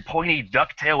weird pointy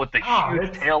ducktail with the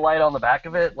huge tail light on the back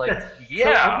of it. Like, So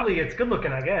ugly, it's good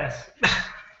looking, I guess.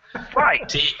 right.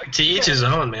 To each his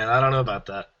own, man. I don't know about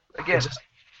that. Again,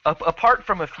 apart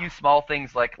from a few small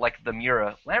things like the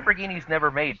Miura, Lamborghini's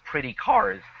never made pretty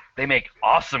cars. They make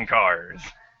awesome cars.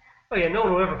 Oh yeah, no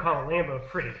one will ever call a Lambo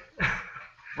pretty.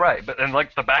 Right, but and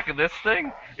like the back of this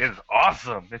thing is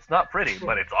awesome. It's not pretty,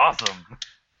 but it's awesome.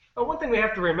 Oh, one thing we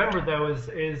have to remember though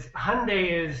is Hyundai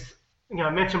is, I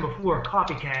mentioned before,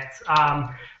 copycats.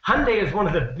 Hyundai is one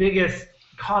of the biggest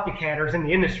copycatters in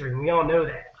the industry, and we all know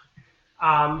that.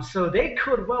 So they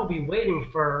could well be waiting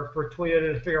for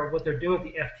Toyota to figure out what they're doing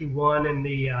with the FT1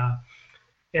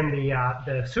 and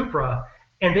the Supra,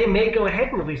 and they may go ahead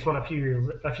and release one a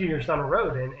few years down the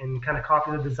road and kind of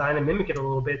copy the design and mimic it a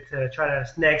little bit to try to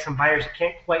snag some buyers that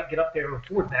can't quite get up there and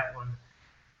afford that one.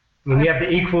 I mean, you have the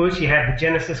Equus, you have the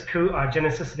Genesis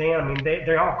sedan. I mean,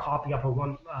 they all copy off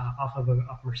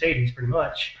of Mercedes pretty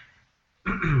much.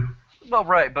 Well,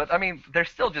 right, but I mean, they're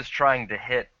still just trying to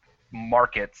hit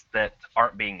markets that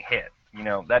aren't being hit.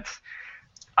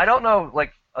 I don't know,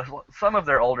 like some of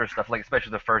their older stuff, like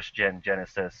especially the first gen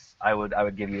Genesis, I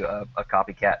would give you a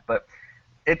copycat, but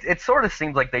it sort of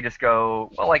seems like they just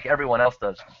go, well, like everyone else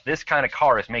does, this kind of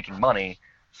car is making money,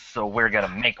 so we're gonna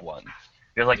make one.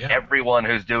 Because like everyone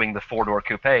who's doing the 4-door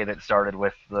coupe that started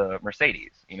with the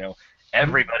Mercedes,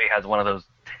 everybody has one of those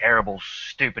terrible,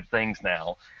 stupid things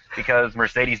now because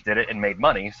Mercedes did it and made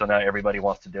money, so now everybody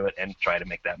wants to do it and try to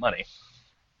make that money.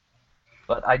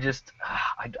 But I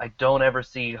don't ever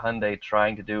see Hyundai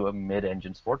trying to do a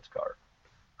mid-engine sports car.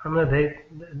 I don't know,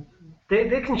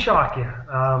 they can shock you.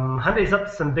 Hyundai's up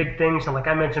to some big things, and like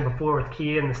I mentioned before with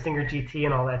Kia and the Stinger GT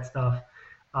and all that stuff.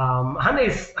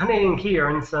 Hyundai and Kia are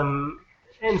in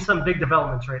some big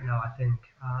developments right now, I think.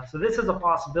 So this is a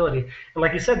possibility. And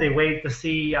like you said, they waited to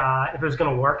see if it was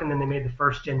going to work, and then they made the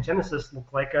first-gen Genesis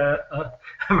look like a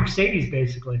Mercedes,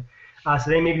 basically.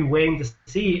 So they may be waiting to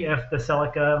see if the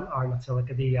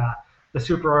the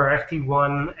Supra or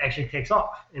FT1 actually takes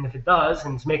off. And if it does,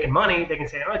 and it's making money, they can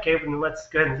say, okay, well, then let's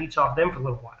go ahead and leech off them for a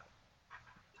little while.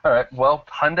 All right. Well,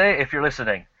 Hyundai, if you're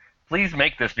listening, please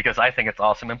make this because I think it's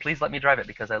awesome, and please let me drive it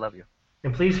because I love you.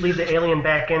 And please leave the Alien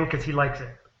back in because he likes it.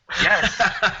 Yes.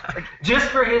 Just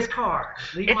for his car.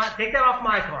 Take that off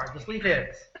my car. Just leave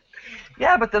his.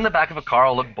 Yeah, but then the back of a car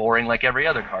will look boring like every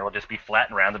other car. It'll just be flat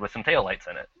and rounded with some taillights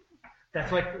in it. That's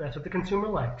what the consumer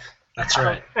likes. That's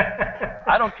right.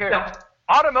 I don't care. No.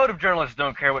 Automotive journalists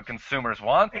don't care what consumers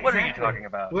want. Exactly. What are you talking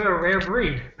about? We're a rare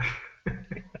breed.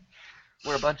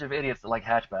 We're a bunch of idiots that like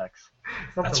hatchbacks.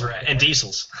 That's right. And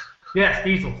diesels. Yes,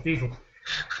 diesels.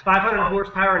 500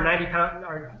 horsepower, 90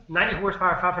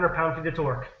 horsepower, 500 pound-feet of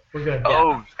torque. We're good.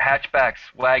 Oh, hatchbacks,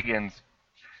 wagons,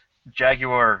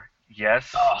 Jaguar,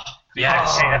 yes. Oh,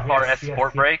 yes. FRS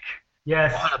Sport Brake.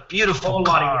 Yes. What a beautiful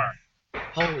car.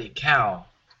 Holy cow.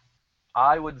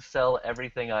 I would sell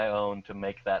everything I own to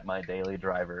make that my daily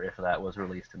driver if that was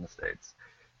released in the States.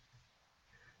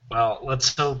 Well,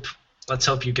 let's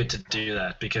hope you get to do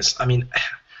that because, I mean,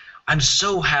 I'm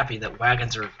so happy that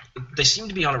wagons they seem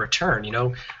to be on a return,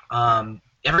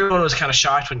 Everyone was kind of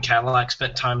shocked when Cadillac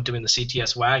spent time doing the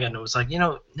CTS wagon. It was like,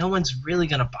 no one's really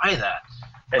going to buy that.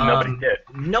 And nobody did.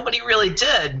 Nobody really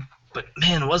did, but,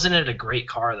 man, wasn't it a great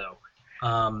car, though?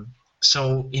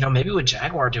 So, maybe with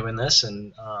Jaguar doing this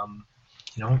and,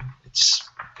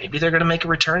 maybe they're going to make a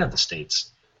return in the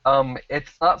States.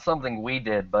 It's not something we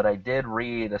did, but I did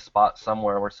read a spot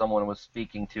somewhere where someone was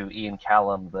speaking to Ian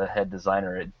Callum, the head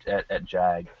designer at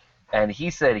Jag, and he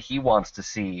said he wants to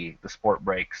see the Sport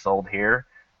Brake sold here,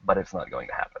 but it's not going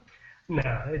to happen.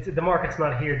 No, the market's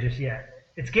not here just yet.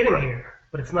 It's getting here,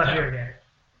 but it's not here yet.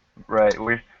 Right.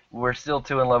 We're still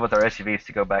too in love with our SUVs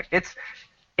to go back. It's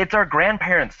our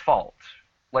grandparents' fault.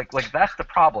 Like that's the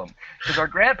problem, because our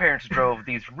grandparents drove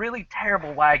these really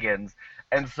terrible wagons.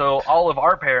 And so all of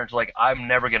our parents are like, I'm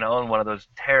never going to own one of those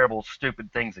terrible,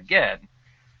 stupid things again.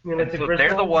 And so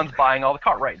they're the ones buying all the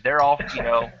cars. Right. They're all,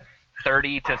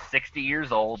 30 to 60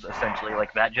 years old, essentially,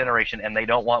 like that generation, and they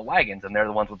don't want wagons, and they're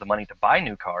the ones with the money to buy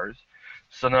new cars,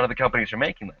 so none of the companies are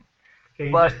making them.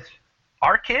 Okay, but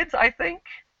our kids, I think,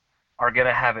 are going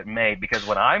to have it made, because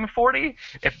when I'm 40,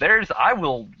 I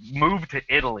will move to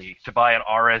Italy to buy an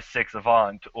RS6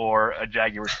 Avant or a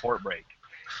Jaguar Sport Brake.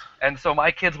 And so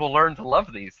my kids will learn to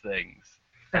love these things.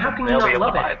 And how can you not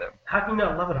love it? How can you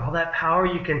not love it? All that power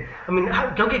you can. I mean,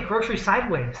 go get groceries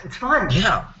sideways. It's fun.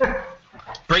 Yeah.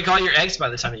 Break all your eggs by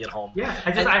the time you get home. Yeah.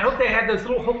 I hope they have those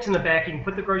little hooks in the back. You can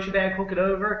put the grocery bag, hook it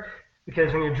over,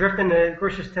 because when you're drifting, the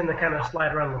groceries tend to kind of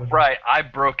slide around a little bit. Right. I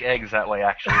broke eggs that way,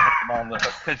 actually.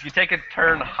 Because you take a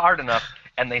turn hard enough,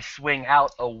 and they swing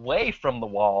out away from the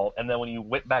wall, and then when you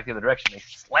whip back the other direction, they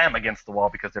slam against the wall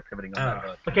because they're pivoting on that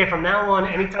hook. Okay, from now on,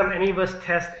 anytime any of us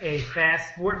test a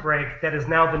fast Sport Brake, that is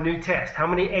now the new test. How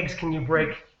many eggs can you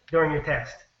break during your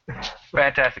test?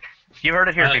 Fantastic. You heard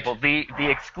it here, people. The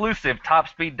exclusive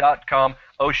TopSpeed.com,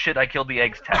 oh shit, I killed the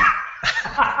eggs test.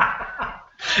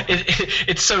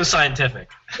 It's so scientific.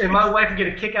 And my wife would get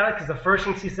a kick out of it, because the first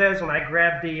thing she says when I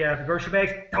grab the grocery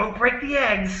bags, don't break the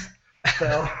eggs.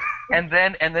 So... And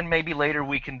then maybe later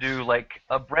we can do like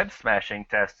a bread smashing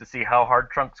test to see how hard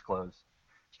trunks close.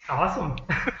 Awesome.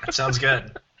 That sounds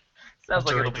good. Sounds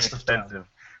like it'll be expensive.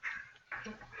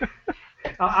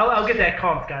 I'll get that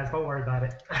comped, guys. Don't worry about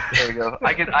it. There you go.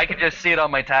 I can just see it on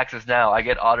my taxes now. I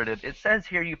get audited. It says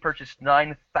here you purchased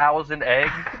 9,000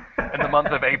 eggs in the month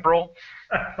of April.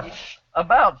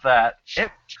 About that.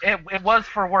 It was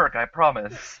for work, I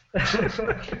promise.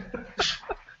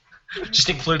 Just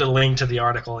include a link to the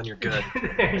article and you're good.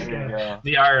 There you go.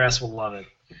 The IRS will love it.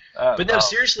 But no,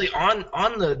 seriously, on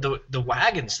the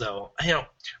wagons though,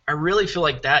 I really feel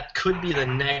like that could be the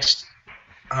next,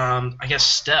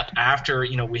 step after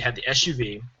we had the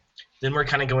SUV, then we're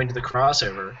kind of going to the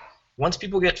crossover. Once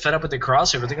people get fed up with the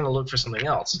crossover, they're going to look for something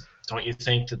else. Don't you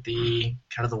think that the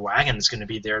wagon is going to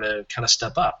be there to kind of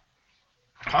step up?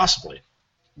 Possibly.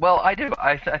 Well, I do.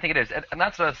 I think it is. And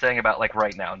that's what I was saying about, like,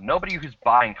 right now. Nobody who's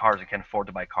buying cars and can afford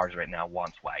to buy cars right now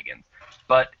wants wagons.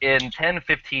 But in 10,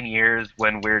 15 years,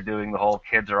 when we're doing the whole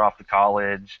kids are off to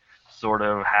college, sort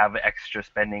of have extra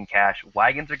spending cash,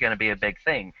 wagons are going to be a big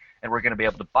thing, and we're going to be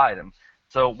able to buy them.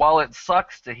 So while it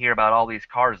sucks to hear about all these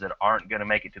cars that aren't going to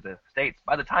make it to the States,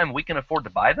 by the time we can afford to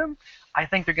buy them, I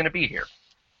think they're going to be here.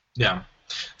 Yeah.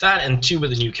 That, and two,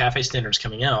 with the new CAFE standards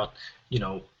coming out,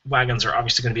 wagons are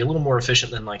obviously going to be a little more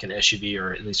efficient than like an SUV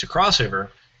or at least a crossover.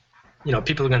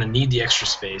 People are going to need the extra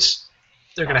space.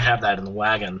 They're going to have that in the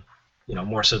wagon,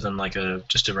 more so than like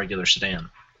just a regular sedan.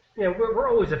 Yeah, we're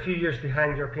always a few years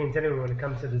behind Europeans anyway when it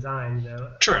comes to design.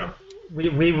 True.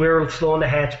 We were slow on the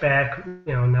hatchback.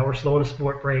 Now we're slow on the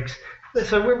sport brakes.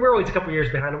 So we're always a couple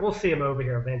years behind, and we'll see them over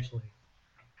here eventually.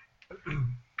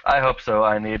 I hope so.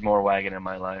 I need more wagon in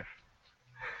my life.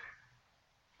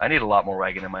 I need a lot more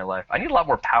wagon in my life. I need a lot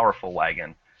more powerful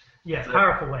wagon. Yes,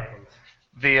 powerful wagons.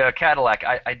 The Cadillac,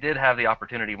 I did have the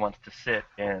opportunity once to sit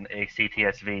in a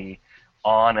CTSV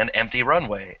on an empty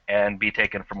runway and be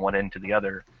taken from one end to the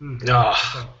other. Mm-hmm.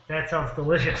 Oh. That sounds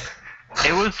delicious.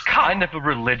 It was kind of a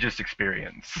religious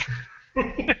experience.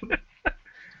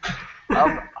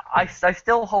 I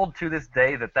still hold to this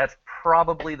day that that's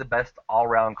probably the best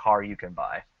all-round car you can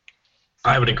buy.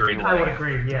 I would agree.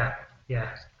 Yeah.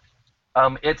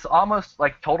 It's almost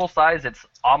like total size. It's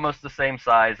almost the same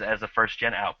size as a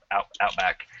first-gen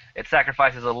Outback. It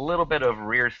sacrifices a little bit of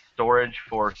rear storage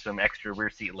for some extra rear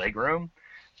seat legroom,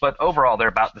 but overall they're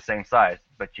about the same size.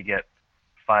 But you get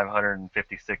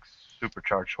 556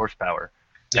 supercharged horsepower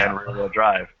and rear-wheel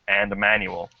drive and a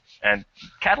manual and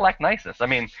Cadillac niceness. I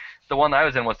mean, the one I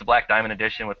was in was the Black Diamond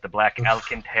Edition with the black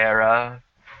Alcantara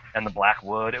and the black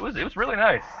wood. It was really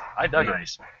nice. I dug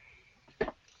it.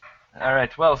 All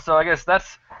right, well, so I guess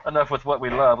that's enough with what we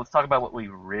love. Let's talk about what we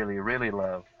really, really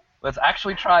love. Let's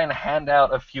actually try and hand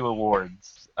out a few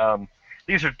awards.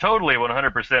 These are totally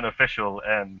 100% official,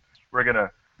 and we're going to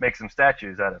make some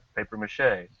statues out of paper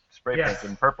mache, spray paint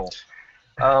in purple.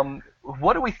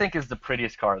 What do we think is the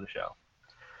prettiest car of the show?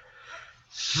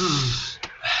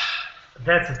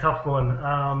 That's a tough one.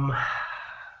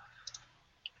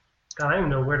 God, I don't even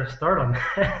know where to start on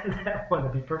that one, to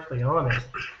be perfectly honest.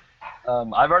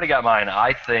 I've already got mine.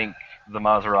 I think the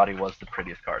Maserati was the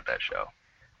prettiest car at that show.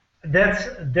 That's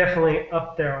definitely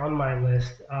up there on my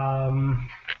list. I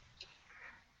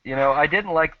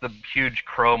didn't like the huge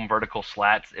chrome vertical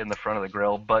slats in the front of the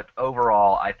grille, but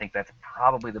overall, I think that's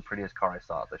probably the prettiest car I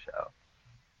saw at the show.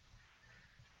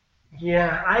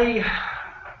 Yeah, I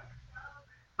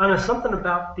know something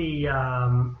about the.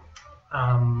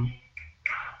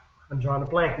 I'm drawing a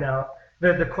blank now.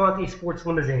 The Quanti Sports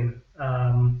Limousine.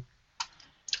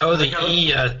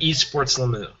 The e-sports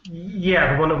limited.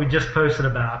 Yeah, the one that we just posted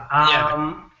about.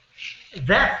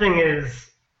 That thing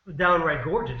is downright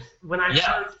gorgeous. When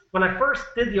I first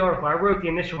did the article, I wrote the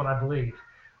initial one, I believe.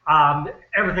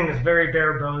 Everything is very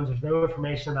bare bones. There's no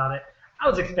information about it. I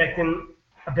was expecting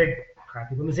a big,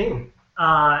 crappy limousine.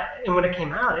 And when it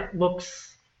came out, it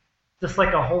looks just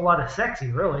like a whole lot of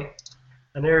sexy, really.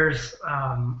 And there's,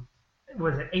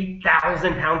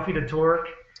 8,000 pound-feet of torque.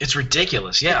 It's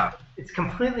ridiculous, yeah. It's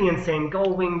completely insane.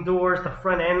 Gold wing doors. The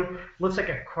front end looks like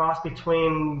a cross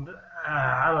between,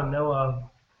 a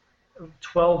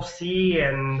 12C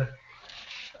and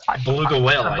Beluga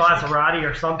whale. A Maserati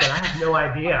or something. I have no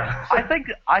idea.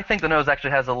 I think the nose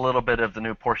actually has a little bit of the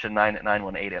new Porsche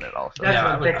 918 in it also. That's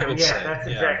what I'm thinking. Yeah, that's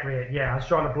exactly it. Yeah, I was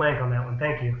drawing a blank on that one.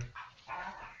 Thank you.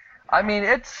 I mean,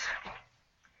 it's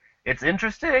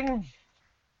interesting.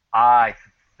 I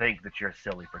think that you're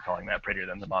silly for calling that prettier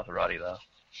than the Maserati, though.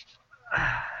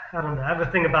 I don't know. I have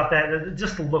a thing about that.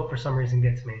 Just the look for some reason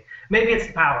gets me. Maybe it's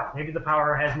the power. Maybe the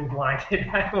power has me blinded.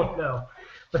 I don't know.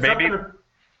 But maybe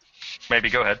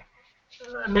go ahead.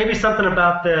 Maybe something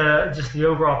about the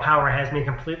overall power has me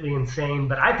completely insane.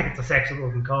 But I think it's a sexy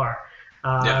looking car.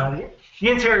 The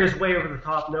interior is way over the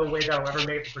top. No way that'll ever make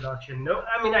it to production. No,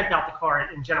 I mean I doubt the car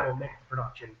in general will make it to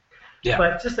production. Yeah.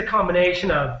 But just the combination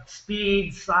of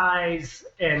speed, size,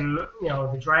 and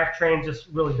the drivetrain just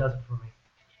really does it for me.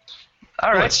 All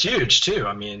right. Well, it's huge too.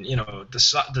 I mean,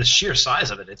 the sheer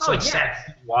size of it. It's 7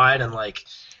 feet wide and like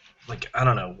I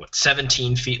don't know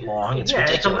 17 feet long. It's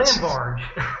ridiculous. It's a land barge.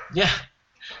 Yeah.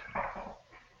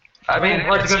 I mean,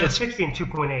 let's go to 60 and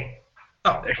 2.8.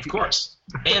 Oh, of course.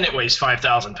 And it weighs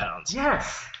 5,000 pounds.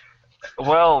 Yes.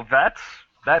 Well, that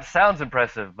sounds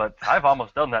impressive, but I've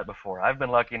almost done that before. I've been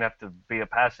lucky enough to be a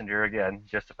passenger again,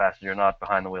 just a passenger, not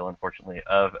behind the wheel, unfortunately,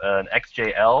 of an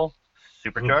XJL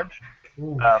supercharged,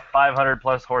 500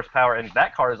 plus horsepower, and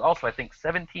that car is also, I think,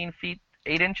 17 feet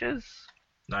 8 inches.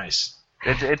 Nice.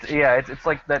 It's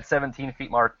like that 17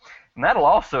 feet mark, and that'll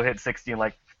also hit 60 in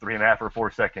like 3.5 or 4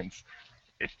 seconds.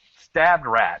 It's stabbed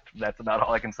rat. That's about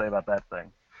all I can say about that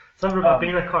thing. Something about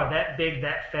being in a car that big,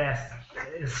 that fast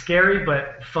is scary,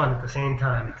 but fun at the same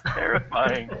time. It's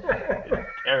terrifying. It's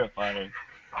terrifying.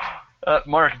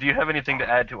 Mark, do you have anything to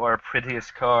add to our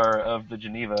prettiest car of the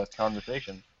Geneva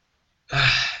conversation?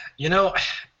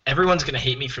 Everyone's going to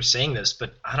hate me for saying this,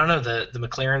 but I don't know, the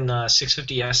McLaren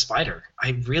 650S Spider.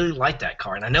 I really like that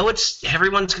car. And I know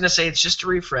everyone's going to say it's just a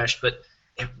refresh, but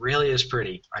it really is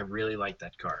pretty. I really like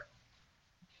that car.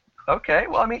 Okay,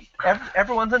 well, I mean,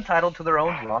 everyone's entitled to their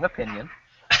own wrong opinion.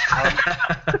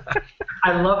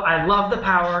 I love the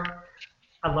power.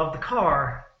 I love the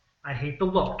car. I hate the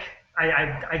look.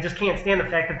 I just can't stand the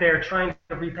fact that they're trying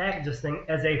to repackage this thing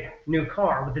as a new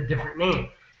car with a different name.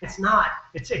 It's not.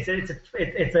 It's the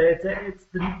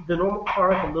normal car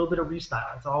with a little bit of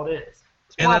restyle. That's all it is.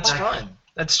 And that's fine.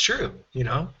 That's true.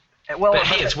 Well, but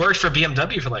hey, it's worked for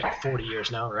BMW for like 40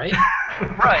 years now, right?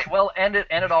 Right. Well, and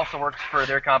it also works for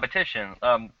their competition.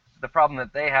 The problem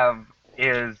that they have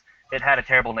is it had a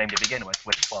terrible name to begin with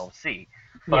 12C.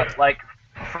 But like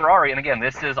Ferrari, and again,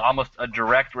 this is almost a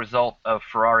direct result of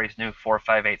Ferrari's new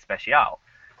 458 Speciale,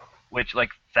 which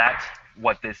that's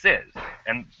what this is.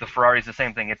 And the Ferrari's the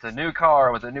same thing. It's a new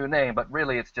car with a new name, but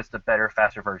really it's just a better,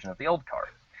 faster version of the old car.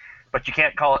 But you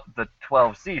can't call it the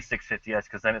 12C 650S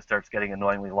because then it starts getting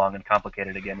annoyingly long and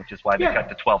complicated again, which is why they cut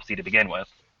to 12C to begin with.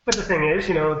 But the thing is,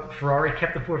 Ferrari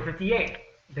kept the 458.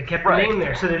 They kept the name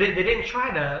there, so they didn't try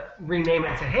to rename it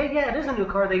and say, hey, yeah, it is a new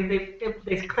car. They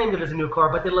claimed it as a new car,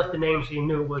 but they left the name so you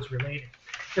knew it was related.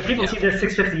 If people see this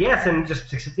 650S and just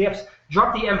 650S,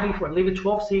 drop the MP for it. Leave it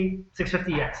 12C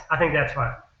 650S. I think that's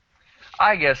fine.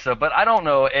 I guess so, but I don't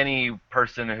know any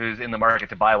person who's in the market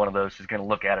to buy one of those who's going to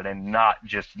look at it and not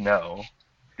just know,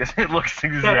 because it looks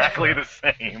exactly the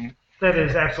same. That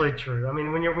is absolutely true. I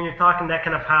mean, when you're talking that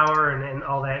kind of power and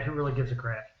all that, who really gives a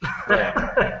crap?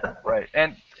 Yeah. Right.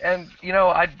 And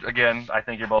I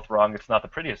think you're both wrong. It's not the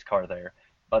prettiest car there,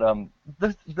 but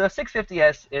the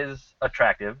 650S is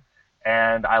attractive,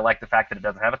 and I like the fact that it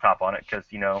doesn't have a top on it because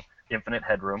infinite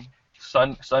headroom.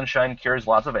 Sunshine cures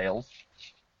lots of ails.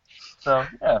 So,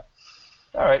 yeah.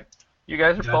 All right. You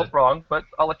guys are both wrong, but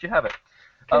I'll let you have it.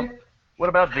 What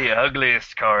about the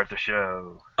ugliest car at the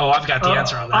show? Oh, I've got the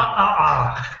answer on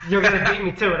that. You're going to beat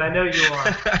me to it. I know you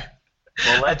are.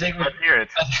 Well, let's hear it.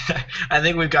 I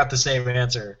think we've got the same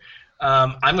answer.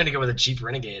 I'm going to go with a Jeep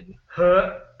Renegade.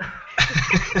 Huh?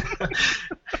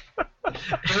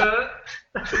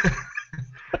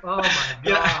 Oh my god!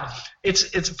 Yeah,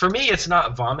 it's for me. It's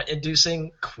not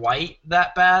vomit-inducing quite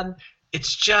that bad.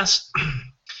 It's just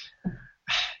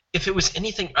if it was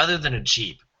anything other than a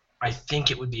Jeep, I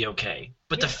think it would be okay.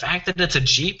 But the fact that it's a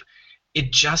Jeep,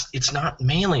 it's not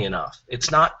manly enough. It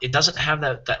doesn't have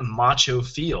that macho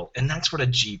feel, and that's what a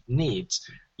Jeep needs.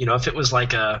 If it was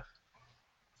like a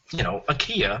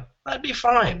Kia, that'd be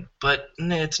fine. But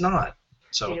it's not.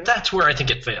 So that's where I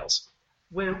think it fails.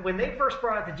 When they first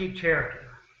brought out the Jeep Cherokee,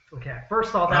 okay,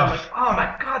 first saw that, I'm like, oh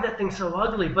my god, that thing's so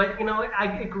ugly. But,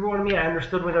 it grew on me. I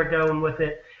understood where they're going with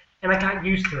it, and I got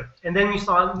used to it. And then you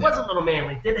saw it was a little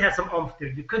manly. It did have some oomph to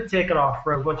it. You could take it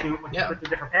off-road once you put the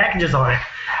different packages on it.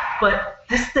 But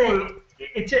this thing,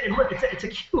 it's a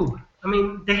cube. I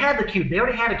mean, they had the cube. They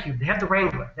already had a cube. They have the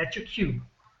Wrangler. That's your cube.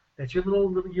 That's your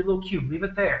little cube. Leave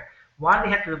it there. Why do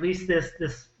they have to release this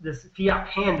Fiat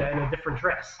Panda in a different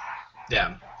dress?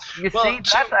 Yeah. See,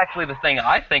 that's actually the thing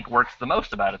I think works the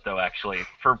most about it, though, actually,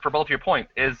 for both your point,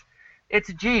 is it's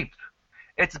a Jeep.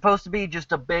 It's supposed to be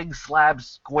just a big slab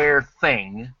square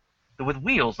thing with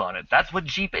wheels on it. That's what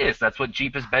Jeep is. That's what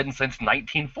Jeep has been since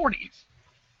 1940s.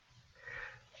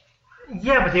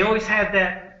 Yeah, but they always had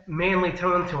that manly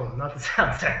tone to them. Not to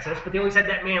sound sexist, but they always had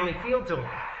that manly feel to them.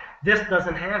 This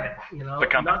doesn't have it,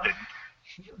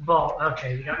 Well,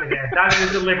 okay, you got me there. Diving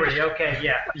into Liberty, okay,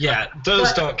 yeah. Yeah,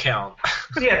 those don't count.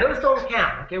 Yeah, those don't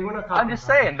count. Okay, we're not talking. I'm just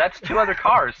saying, that's two other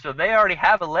cars, so they already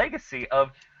have a legacy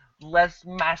of less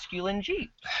masculine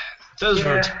Jeep. Those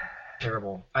were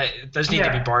terrible. Those need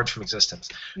to be barred from existence.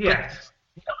 Yeah.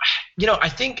 But, I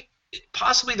think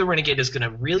possibly the Renegade is going to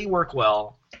really work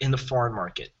well in the foreign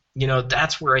market.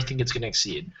 That's where I think it's going to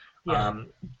exceed. Yeah.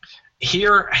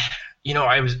 Here,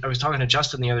 I was talking to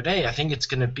Justin the other day. I think it's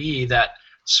going to be that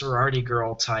sorority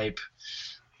girl type,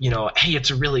 hey, it's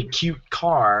a really cute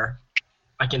car.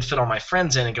 I can fit all my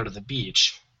friends in and go to the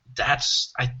beach.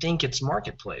 I think it's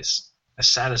marketplace, as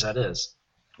sad as that is.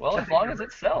 Well, as long as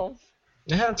it sells.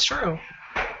 Yeah, it's true.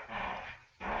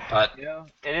 But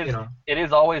it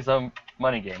is always a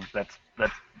money game. That's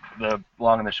the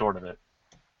long and the short of it.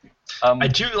 I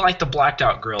do like the blacked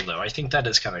out grill though. I think that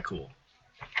is kind of cool.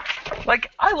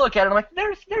 Like, I look at it, I'm like,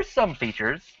 there's some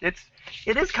features. It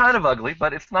is kind of ugly,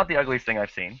 but it's not the ugliest thing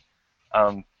I've seen.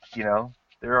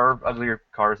 There are uglier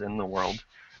cars in the world.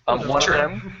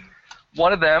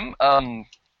 One of them,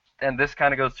 and this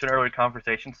kind of goes to an earlier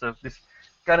conversation, so this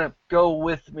gonna go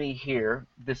with me here.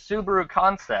 The Subaru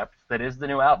concept that is the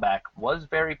new Outback was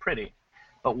very pretty,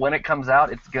 but when it comes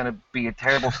out, it's gonna be a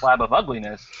terrible slab of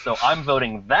ugliness. So I'm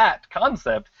voting that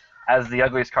concept as the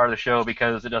ugliest car of the show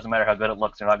because it doesn't matter how good it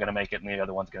looks, they're not going to make it, and the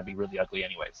other one's going to be really ugly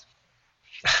anyways.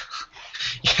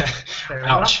 Yeah.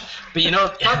 Ouch. But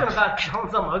talking about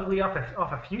calling something ugly off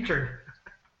a future.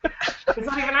 It's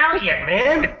not even out yet,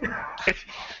 man.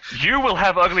 You will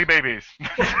have ugly babies.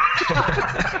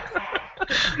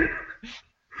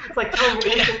 It's like telling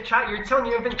your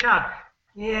infant child,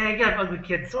 yeah, you got an ugly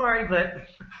kid. Sorry, but.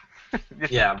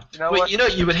 Yeah.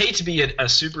 You would hate to be a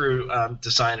Subaru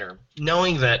designer,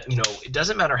 knowing that it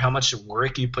doesn't matter how much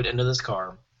work you put into this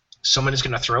car, someone is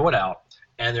going to throw it out,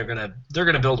 and they're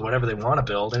gonna build whatever they want to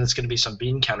build, and it's going to be some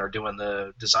bean counter doing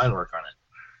the design work on it.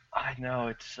 I know,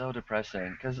 it's so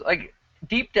depressing because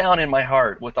deep down in my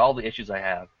heart, with all the issues I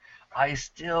have, I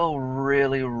still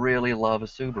really, really love a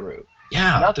Subaru.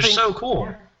 Yeah, they're so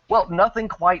cool. Well, nothing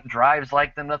quite drives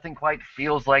like them, nothing quite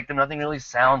feels like them, nothing really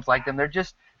sounds like them. They're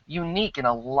just unique in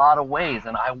a lot of ways,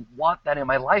 and I want that in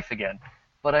my life again.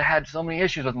 But I had so many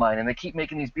issues with mine, and they keep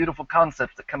making these beautiful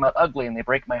concepts that come out ugly, and they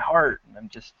break my heart, and I'm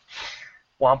just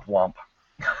womp womp.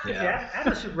 Yeah, I had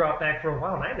a Subaru Outback for a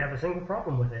while, and I didn't have a single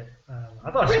problem with it.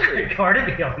 I thought it was a great car, to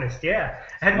be honest. Yeah,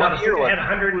 I had What year was it?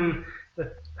 100 and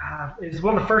it was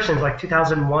one of the first things, like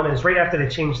 2001. It was right after they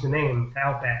changed the name to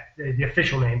Outback, the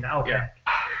official name to Outback.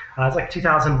 It was like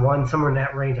 2001, somewhere in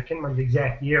that range. I can't remember the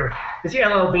exact year. This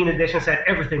LL Bean edition had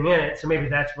everything in it, so maybe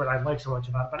that's what I like so much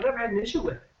about it. But I never had an issue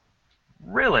with it.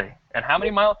 Really? And how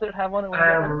many miles did it have on it? When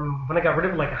I got rid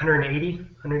of it, like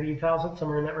 180,000,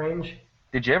 somewhere in that range.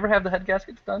 Did you ever have the head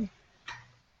gaskets done?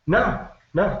 No,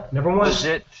 never once. Was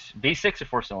it V6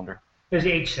 or 4-cylinder? It was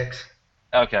the H6.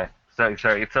 Okay, so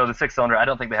sorry. So the 6-cylinder, I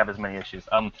don't think they have as many issues.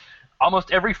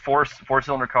 Almost every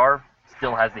four-cylinder car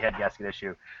still has the head gasket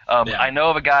issue. Yeah. I know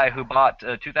of a guy who bought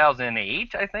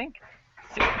 2008, I think,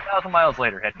 60,000 miles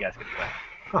later, head gaskets went.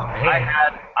 Oh,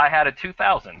 man. I had a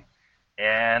 2000,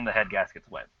 and the head gaskets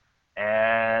went,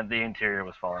 and the interior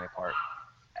was falling apart,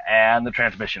 and the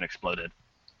transmission exploded.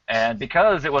 And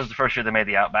because it was the first year they made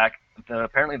the Outback,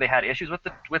 apparently they had issues with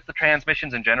the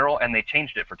transmissions in general, and they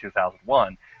changed it for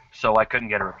 2001, so I couldn't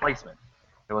get a replacement.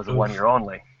 It was a 1 year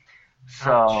only.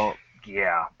 So,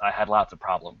 yeah, I had lots of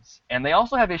problems. And they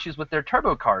also have issues with their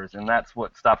turbo cars, and that's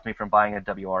what stopped me from buying a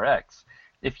WRX.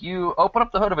 If you open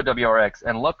up the hood of a WRX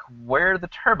and look where the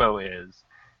turbo is,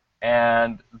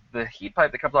 and the heat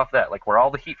pipe that comes off that, like where all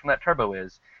the heat from that turbo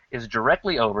is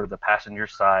directly over the passenger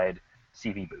side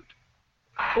CV boot.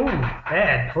 Ooh,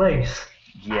 bad place.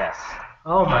 Yes.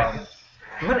 Oh, my God.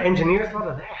 What engineer thought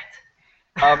of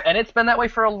that? And it's been that way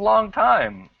for a long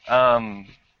time.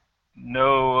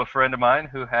 Know a friend of mine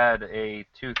who had a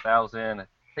 2000, I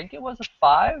think it was a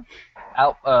 5,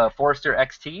 Forester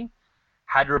XT,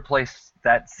 had to replace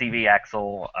that CV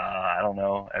axle, I don't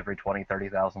know, every 20,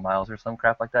 30,000 miles or some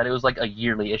crap like that. It was like a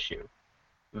yearly issue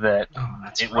that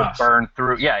it would burn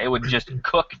through. Yeah, it would just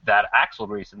cook that axle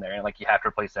grease in there, and like you have to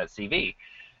replace that CV.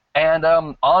 And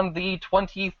on the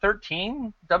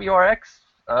 2013 WRX,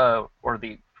 or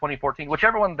the 2014,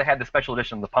 whichever one they had the special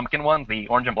edition, the pumpkin one, the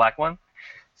orange and black one,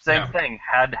 same thing.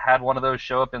 Had one of those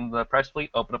show up in the press fleet,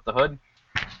 open up the hood,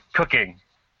 cooking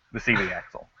the CV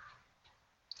axle.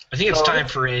 I think it's time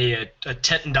for a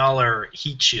 $10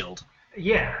 heat shield.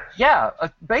 Yeah. Yeah,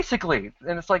 basically.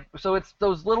 And it's like, so it's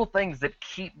those little things that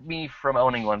keep me from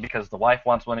owning one, because the wife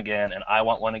wants one again, and I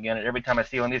want one again, and every time I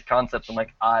see one of these concepts, I'm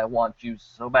like, I want you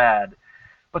so bad.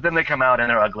 But then they come out and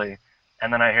they're ugly,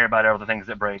 and then I hear about all the things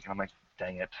that break, and I'm like,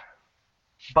 dang it.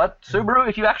 But Subaru,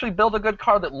 if you actually build a good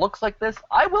car that looks like this,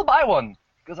 I will buy one,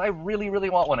 because I really, really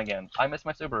want one again. I miss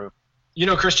my Subaru. You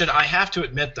know, Christian, I have to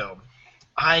admit, though,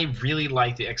 I really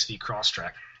like the XV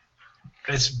Crosstrek.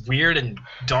 As weird and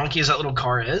donkey as that little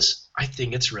car is, I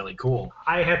think it's really cool.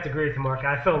 I have to agree with you, Mark.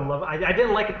 I fell in love. I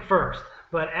didn't like it at first,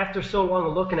 but after so long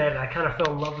of looking at it, I kind of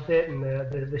fell in love with it, and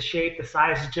the shape, the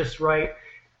size is just right.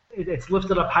 It's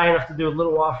lifted up high enough to do a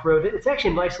little off-road. It's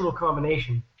actually a nice little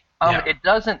combination. It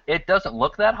doesn't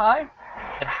look that high.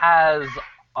 It has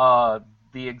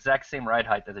the exact same ride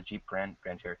height as a Jeep Grand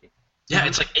Cherokee. Yeah,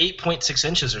 it's like 8.6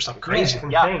 inches or something crazy.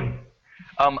 Yeah, it's insane.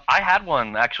 I had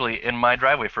one actually in my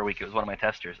driveway for a week. It was one of my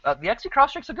testers. The XC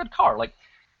Crosstrek's a good car. Like,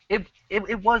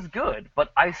 it was good,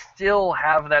 but I still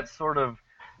have that sort of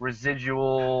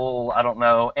residual, I don't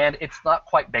know, and it's not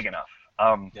quite big enough.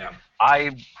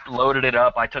 I loaded it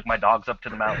up. I took my dogs up to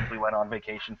the mountains. We went on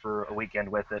vacation for a weekend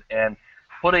with it, and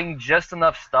putting just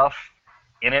enough stuff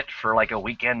in it for like a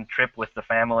weekend trip with the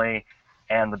family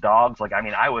and the dogs, like, I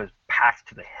mean, I was packed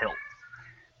to the hilt.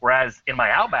 Whereas in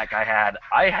my Outback,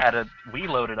 we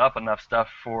loaded up enough stuff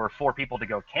for 4 people to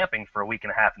go camping for a week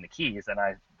and a half in the Keys, and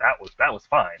that was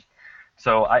fine.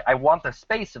 So I want the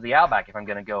space of the Outback if I'm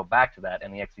going to go back to that,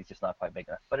 and the XV's just not quite big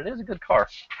enough. But it is a good car.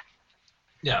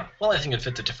 Yeah, well, I think it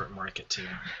fits a different market too.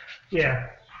 Yeah.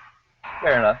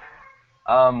 Fair enough.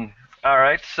 All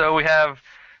right, so we have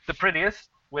the prettiest,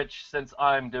 which, since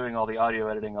I'm doing all the audio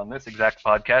editing on this exact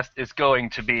podcast, is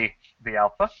going to be the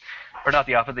Alfa. Or not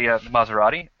the Alfa, the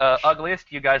Maserati.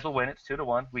 Ugliest, you guys will win. It's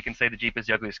 2-1. We can say the Jeep is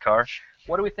the ugliest car.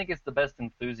 What do we think is the best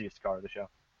enthusiast car of the show?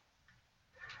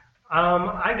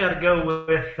 I got to go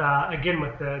with, again,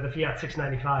 with the Fiat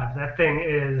 695. That thing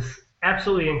is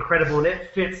absolutely incredible, and it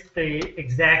fits the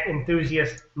exact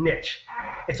enthusiast niche.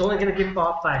 It's only going to get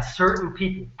bought by certain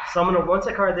people. Someone who wants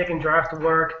a car they can drive to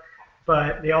work,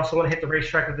 but they also want to hit the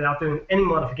racetrack without doing any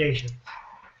modifications.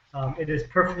 It is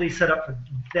perfectly set up for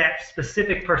that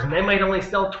specific person. They might only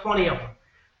sell 20 of them,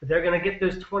 but they're going to get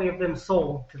those 20 of them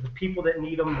sold to the people that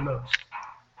need them the most.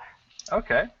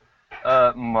 Okay.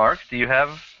 Mark, do you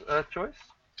have a choice?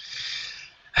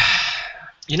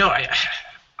 You know,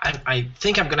 I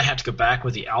think I'm going to have to go back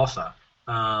with the Alfa.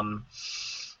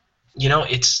 You know,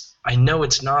 I know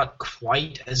it's not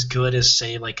quite as good as,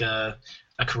 say, like a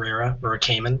Carrera or a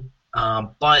Cayman,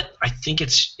 but I think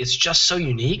it's just so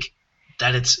unique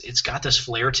that it's got this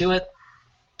flair to it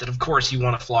that, of course, you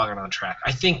want to flog it on track.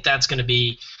 I think that's going to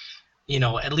be, you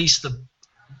know, at least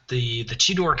the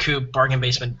two-door coupe bargain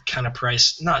basement kind of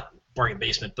price. Not bargain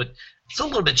basement, but it's a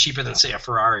little bit cheaper than, say, a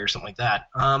Ferrari or something like that.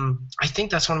 I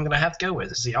think that's what I'm going to have to go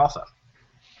with, is the Alfa.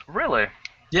 Really?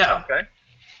 Yeah. Okay.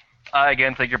 I,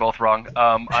 again, think you're both wrong.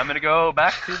 I'm going to go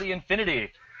back to the Infiniti.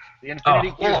 The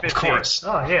Infiniti Q50. Of course.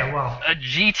 Oh, yeah, well. A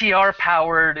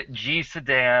GTR-powered G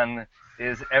sedan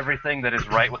is everything that is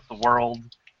right with the world.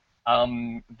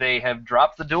 They have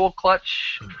dropped the dual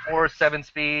clutch for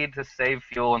 7-speed to save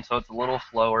fuel, and so it's a little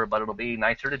slower, but it'll be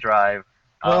nicer to drive.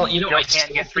 Well, I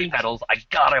can't get 3 pedals. I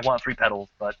want 3 pedals,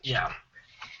 but yeah.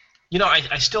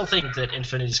 I still think that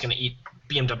Infinity's going to eat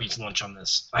BMW's lunch on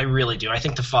this. I really do. I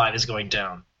think the 5 is going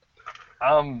down.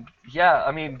 Yeah,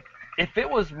 I mean, if it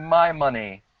was my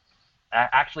money, I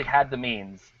actually had the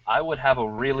means, I would have a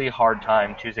really hard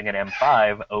time choosing an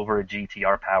M5 over a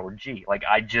GTR powered G. Like,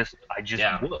 I just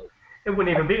would. It wouldn't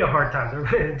even be a hard time.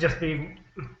 It'd just be,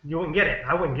 you wouldn't get it.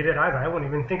 I wouldn't get it either. I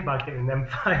wouldn't even think about getting an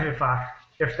M5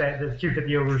 if the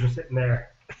Q50 Overs were sitting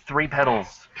there. 3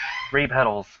 pedals. 3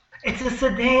 pedals. It's a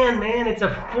sedan, man. It's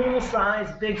a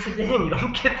full-size big sedan. You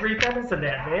don't get 3 pedals in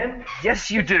that, man.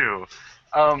 Yes, you do.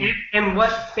 And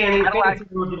what fancy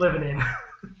would you living in?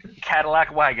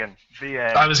 Cadillac wagon. The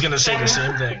end. I was going to say the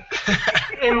same thing.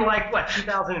 In like what,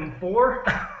 2004?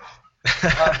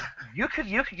 You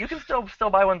can still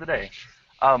buy one today.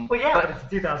 Well, yeah, but it's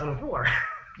 2004.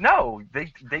 No,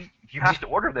 you have to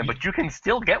order them, but you can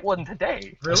still get one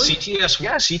today. Really?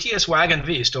 CTS Wagon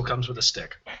V still comes with a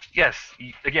stick. Yes.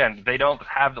 Again, they don't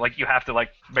have you have to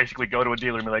basically go to a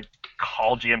dealer and be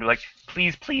call GM and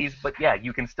be please. But yeah,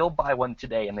 you can still buy one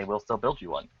today, and they will still build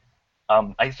you one.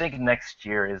 I think next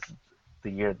year is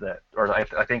the year that, or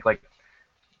I think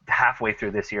halfway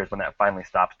through this year is when that finally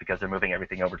stops because they're moving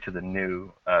everything over to the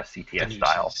new CTS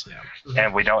style. Yeah.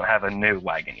 And we don't have a new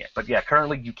wagon yet. But yeah,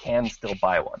 currently you can still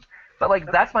buy one. But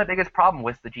that's my biggest problem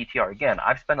with the GTR. Again,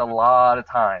 I've spent a lot of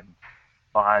time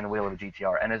behind the wheel of a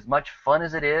GTR, and as much fun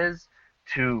as it is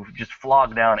to just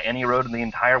flog down any road in the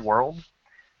entire world,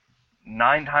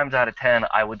 9 times out of 10,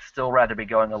 I would still rather be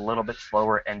going a little bit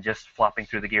slower and just flopping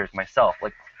through the gears myself.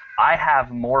 I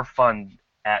have more fun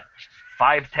at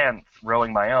 5/10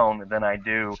 rowing my own than I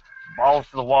do balls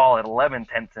to the wall at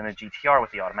 11/10 in a GTR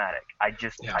with the automatic. I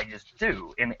just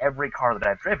do in every car that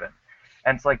I've driven.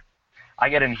 And it's I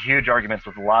get in huge arguments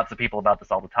with lots of people about this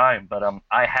all the time, but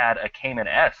I had a Cayman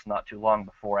S not too long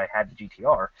before I had the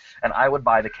GTR, and I would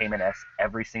buy the Cayman S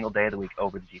every single day of the week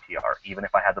over the GTR, even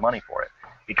if I had the money for it,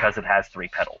 because it has 3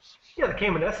 pedals. Yeah, the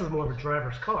Cayman S is more of a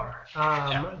driver's car.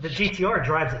 The GTR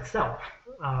drives itself.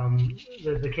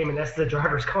 The Cayman S is a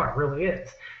driver's car, it really is.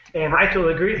 And I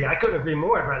totally agree with you. I couldn't agree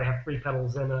more. I'd rather have 3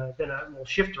 pedals than a little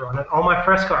shifter on it. All my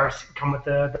fresh cars come with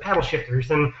the paddle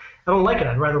shifters, and I don't like it.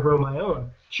 I'd rather row my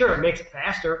own. Sure, it makes it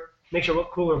faster, makes it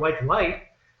look cooler light to light,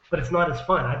 but it's not as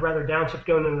fun. I'd rather downshift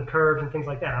going into the curves and things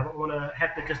like that. I don't want to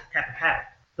have to just tap a paddle.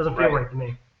 Doesn't feel right to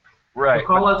me. Right. So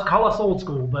call us old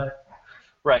school, but...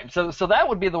 Right, so that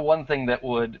would be the one thing that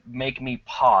would make me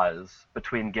pause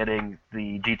between getting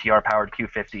the GTR-powered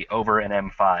Q50 over an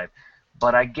M5.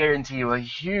 But I guarantee you a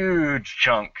huge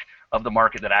chunk of the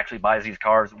market that actually buys these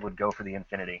cars would go for the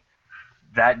Infinity.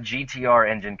 That GTR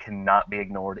engine cannot be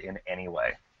ignored in any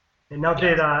way. And now,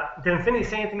 did Infinity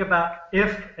say anything about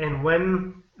if and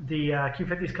when the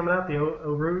Q50 is coming out, the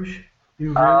Eau Rouge?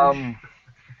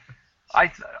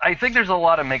 I think there's a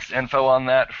lot of mixed info on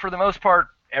that. For the most part,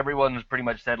 everyone's pretty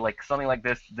much said something like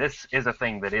this is a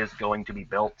thing that is going to be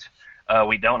built.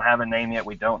 We don't have a name yet,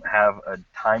 we don't have a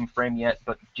time frame yet,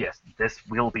 but yes, this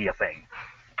will be a thing.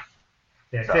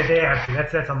 Yeah, so they have to.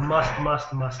 That's a must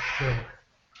build.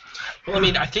 Well, I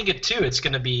mean, I think it's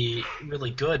going to be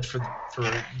really good for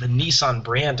the Nissan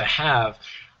brand to have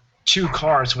 2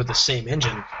 cars with the same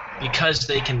engine, because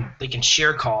they can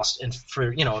share costs, and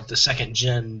for the second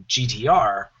gen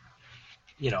GTR,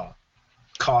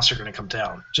 costs are going to come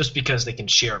down just because they can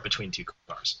share it between 2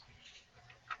 cars.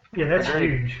 Yeah, that's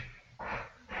huge.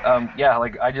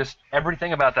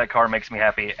 Everything about that car makes me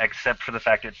happy, except for the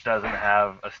fact it doesn't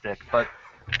have a stick. But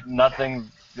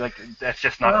nothing that's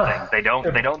just not a thing.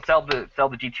 They don't sell the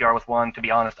GTR with one. To be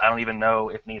honest, I don't even know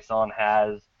if Nissan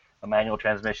has a manual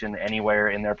transmission anywhere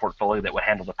in their portfolio that would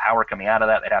handle the power coming out of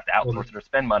that. They'd have to outsource it or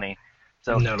spend money.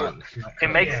 So it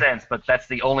makes sense, but that's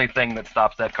the only thing that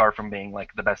stops that car from being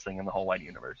the best thing in the whole wide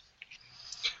universe.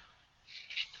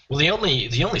 Well, the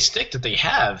only stick that they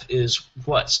have is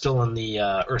still in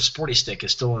the or sporty stick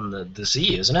is still in the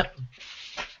Z, isn't it?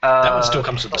 That one still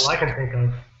comes with the stick. I can think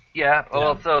of. Yeah,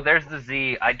 well, so there's the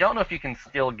Z. I don't know if you can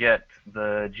still get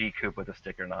the G Coupe with a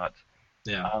stick or not.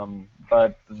 Yeah.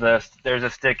 But there's a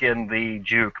stick in the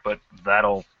Juke, but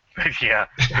that'll, yeah,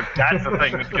 that's the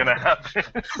thing that's going to happen.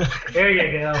 There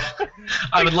you go.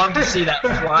 I would love to see that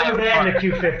fly. Put that in the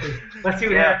Q50. Let's see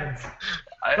what happens.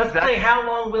 Let's play how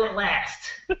long will it last?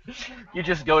 You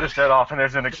just go to set off and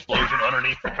there's an explosion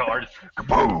underneath the car.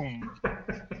 Boom!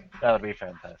 That would be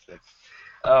fantastic.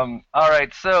 All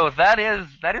right, so that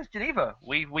is Geneva.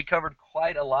 We covered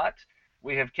quite a lot.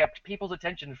 We have kept people's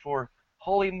attention for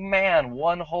Holy man,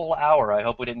 1 whole hour. I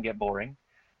hope we didn't get boring.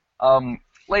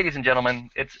 Ladies and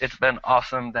gentlemen, it's been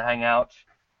awesome to hang out.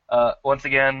 Once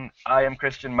again, I am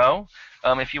Christian Mo.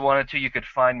 If you wanted to, you could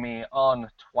find me on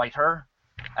Twitter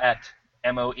at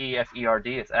MOEFERD.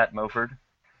 It's at Moford.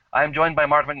 I am joined by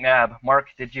Mark McNabb. Mark,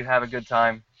 did you have a good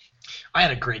time? I had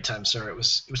a great time, sir. It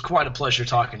was quite a pleasure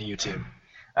talking to you two.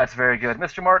 That's very good.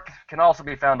 Mr. Mark can also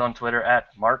be found on Twitter at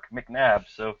Mark McNabb,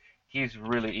 so he's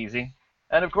really easy.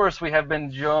 And of course, we have been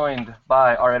joined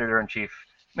by our editor-in-chief,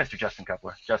 Mr. Justin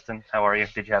Coupler. Justin, how are you?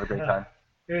 Did you have a great time?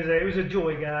 It was a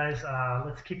joy, guys.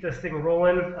 Let's keep this thing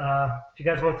rolling. If you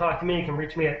guys want to talk to me, you can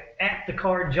reach me at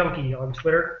 @thecarjunkie on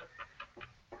Twitter.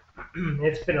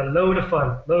 It's been a load of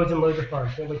fun. Loads and loads of fun.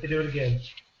 Can't wait to do it again.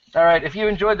 All right, if you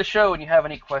enjoyed the show and you have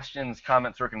any questions,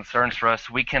 comments, or concerns for us,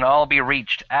 we can all be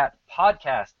reached at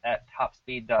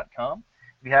podcast@topspeed.com.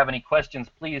 If you have any questions,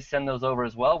 please send those over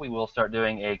as well. We will start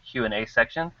doing a Q&A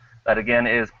section. That, again,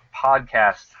 is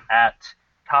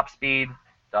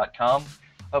podcast@topspeed.com.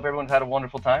 Hope everyone's had a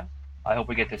wonderful time. I hope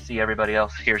we get to see everybody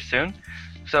else here soon.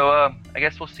 So I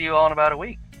guess we'll see you all in about a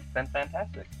week. It's been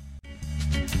fantastic.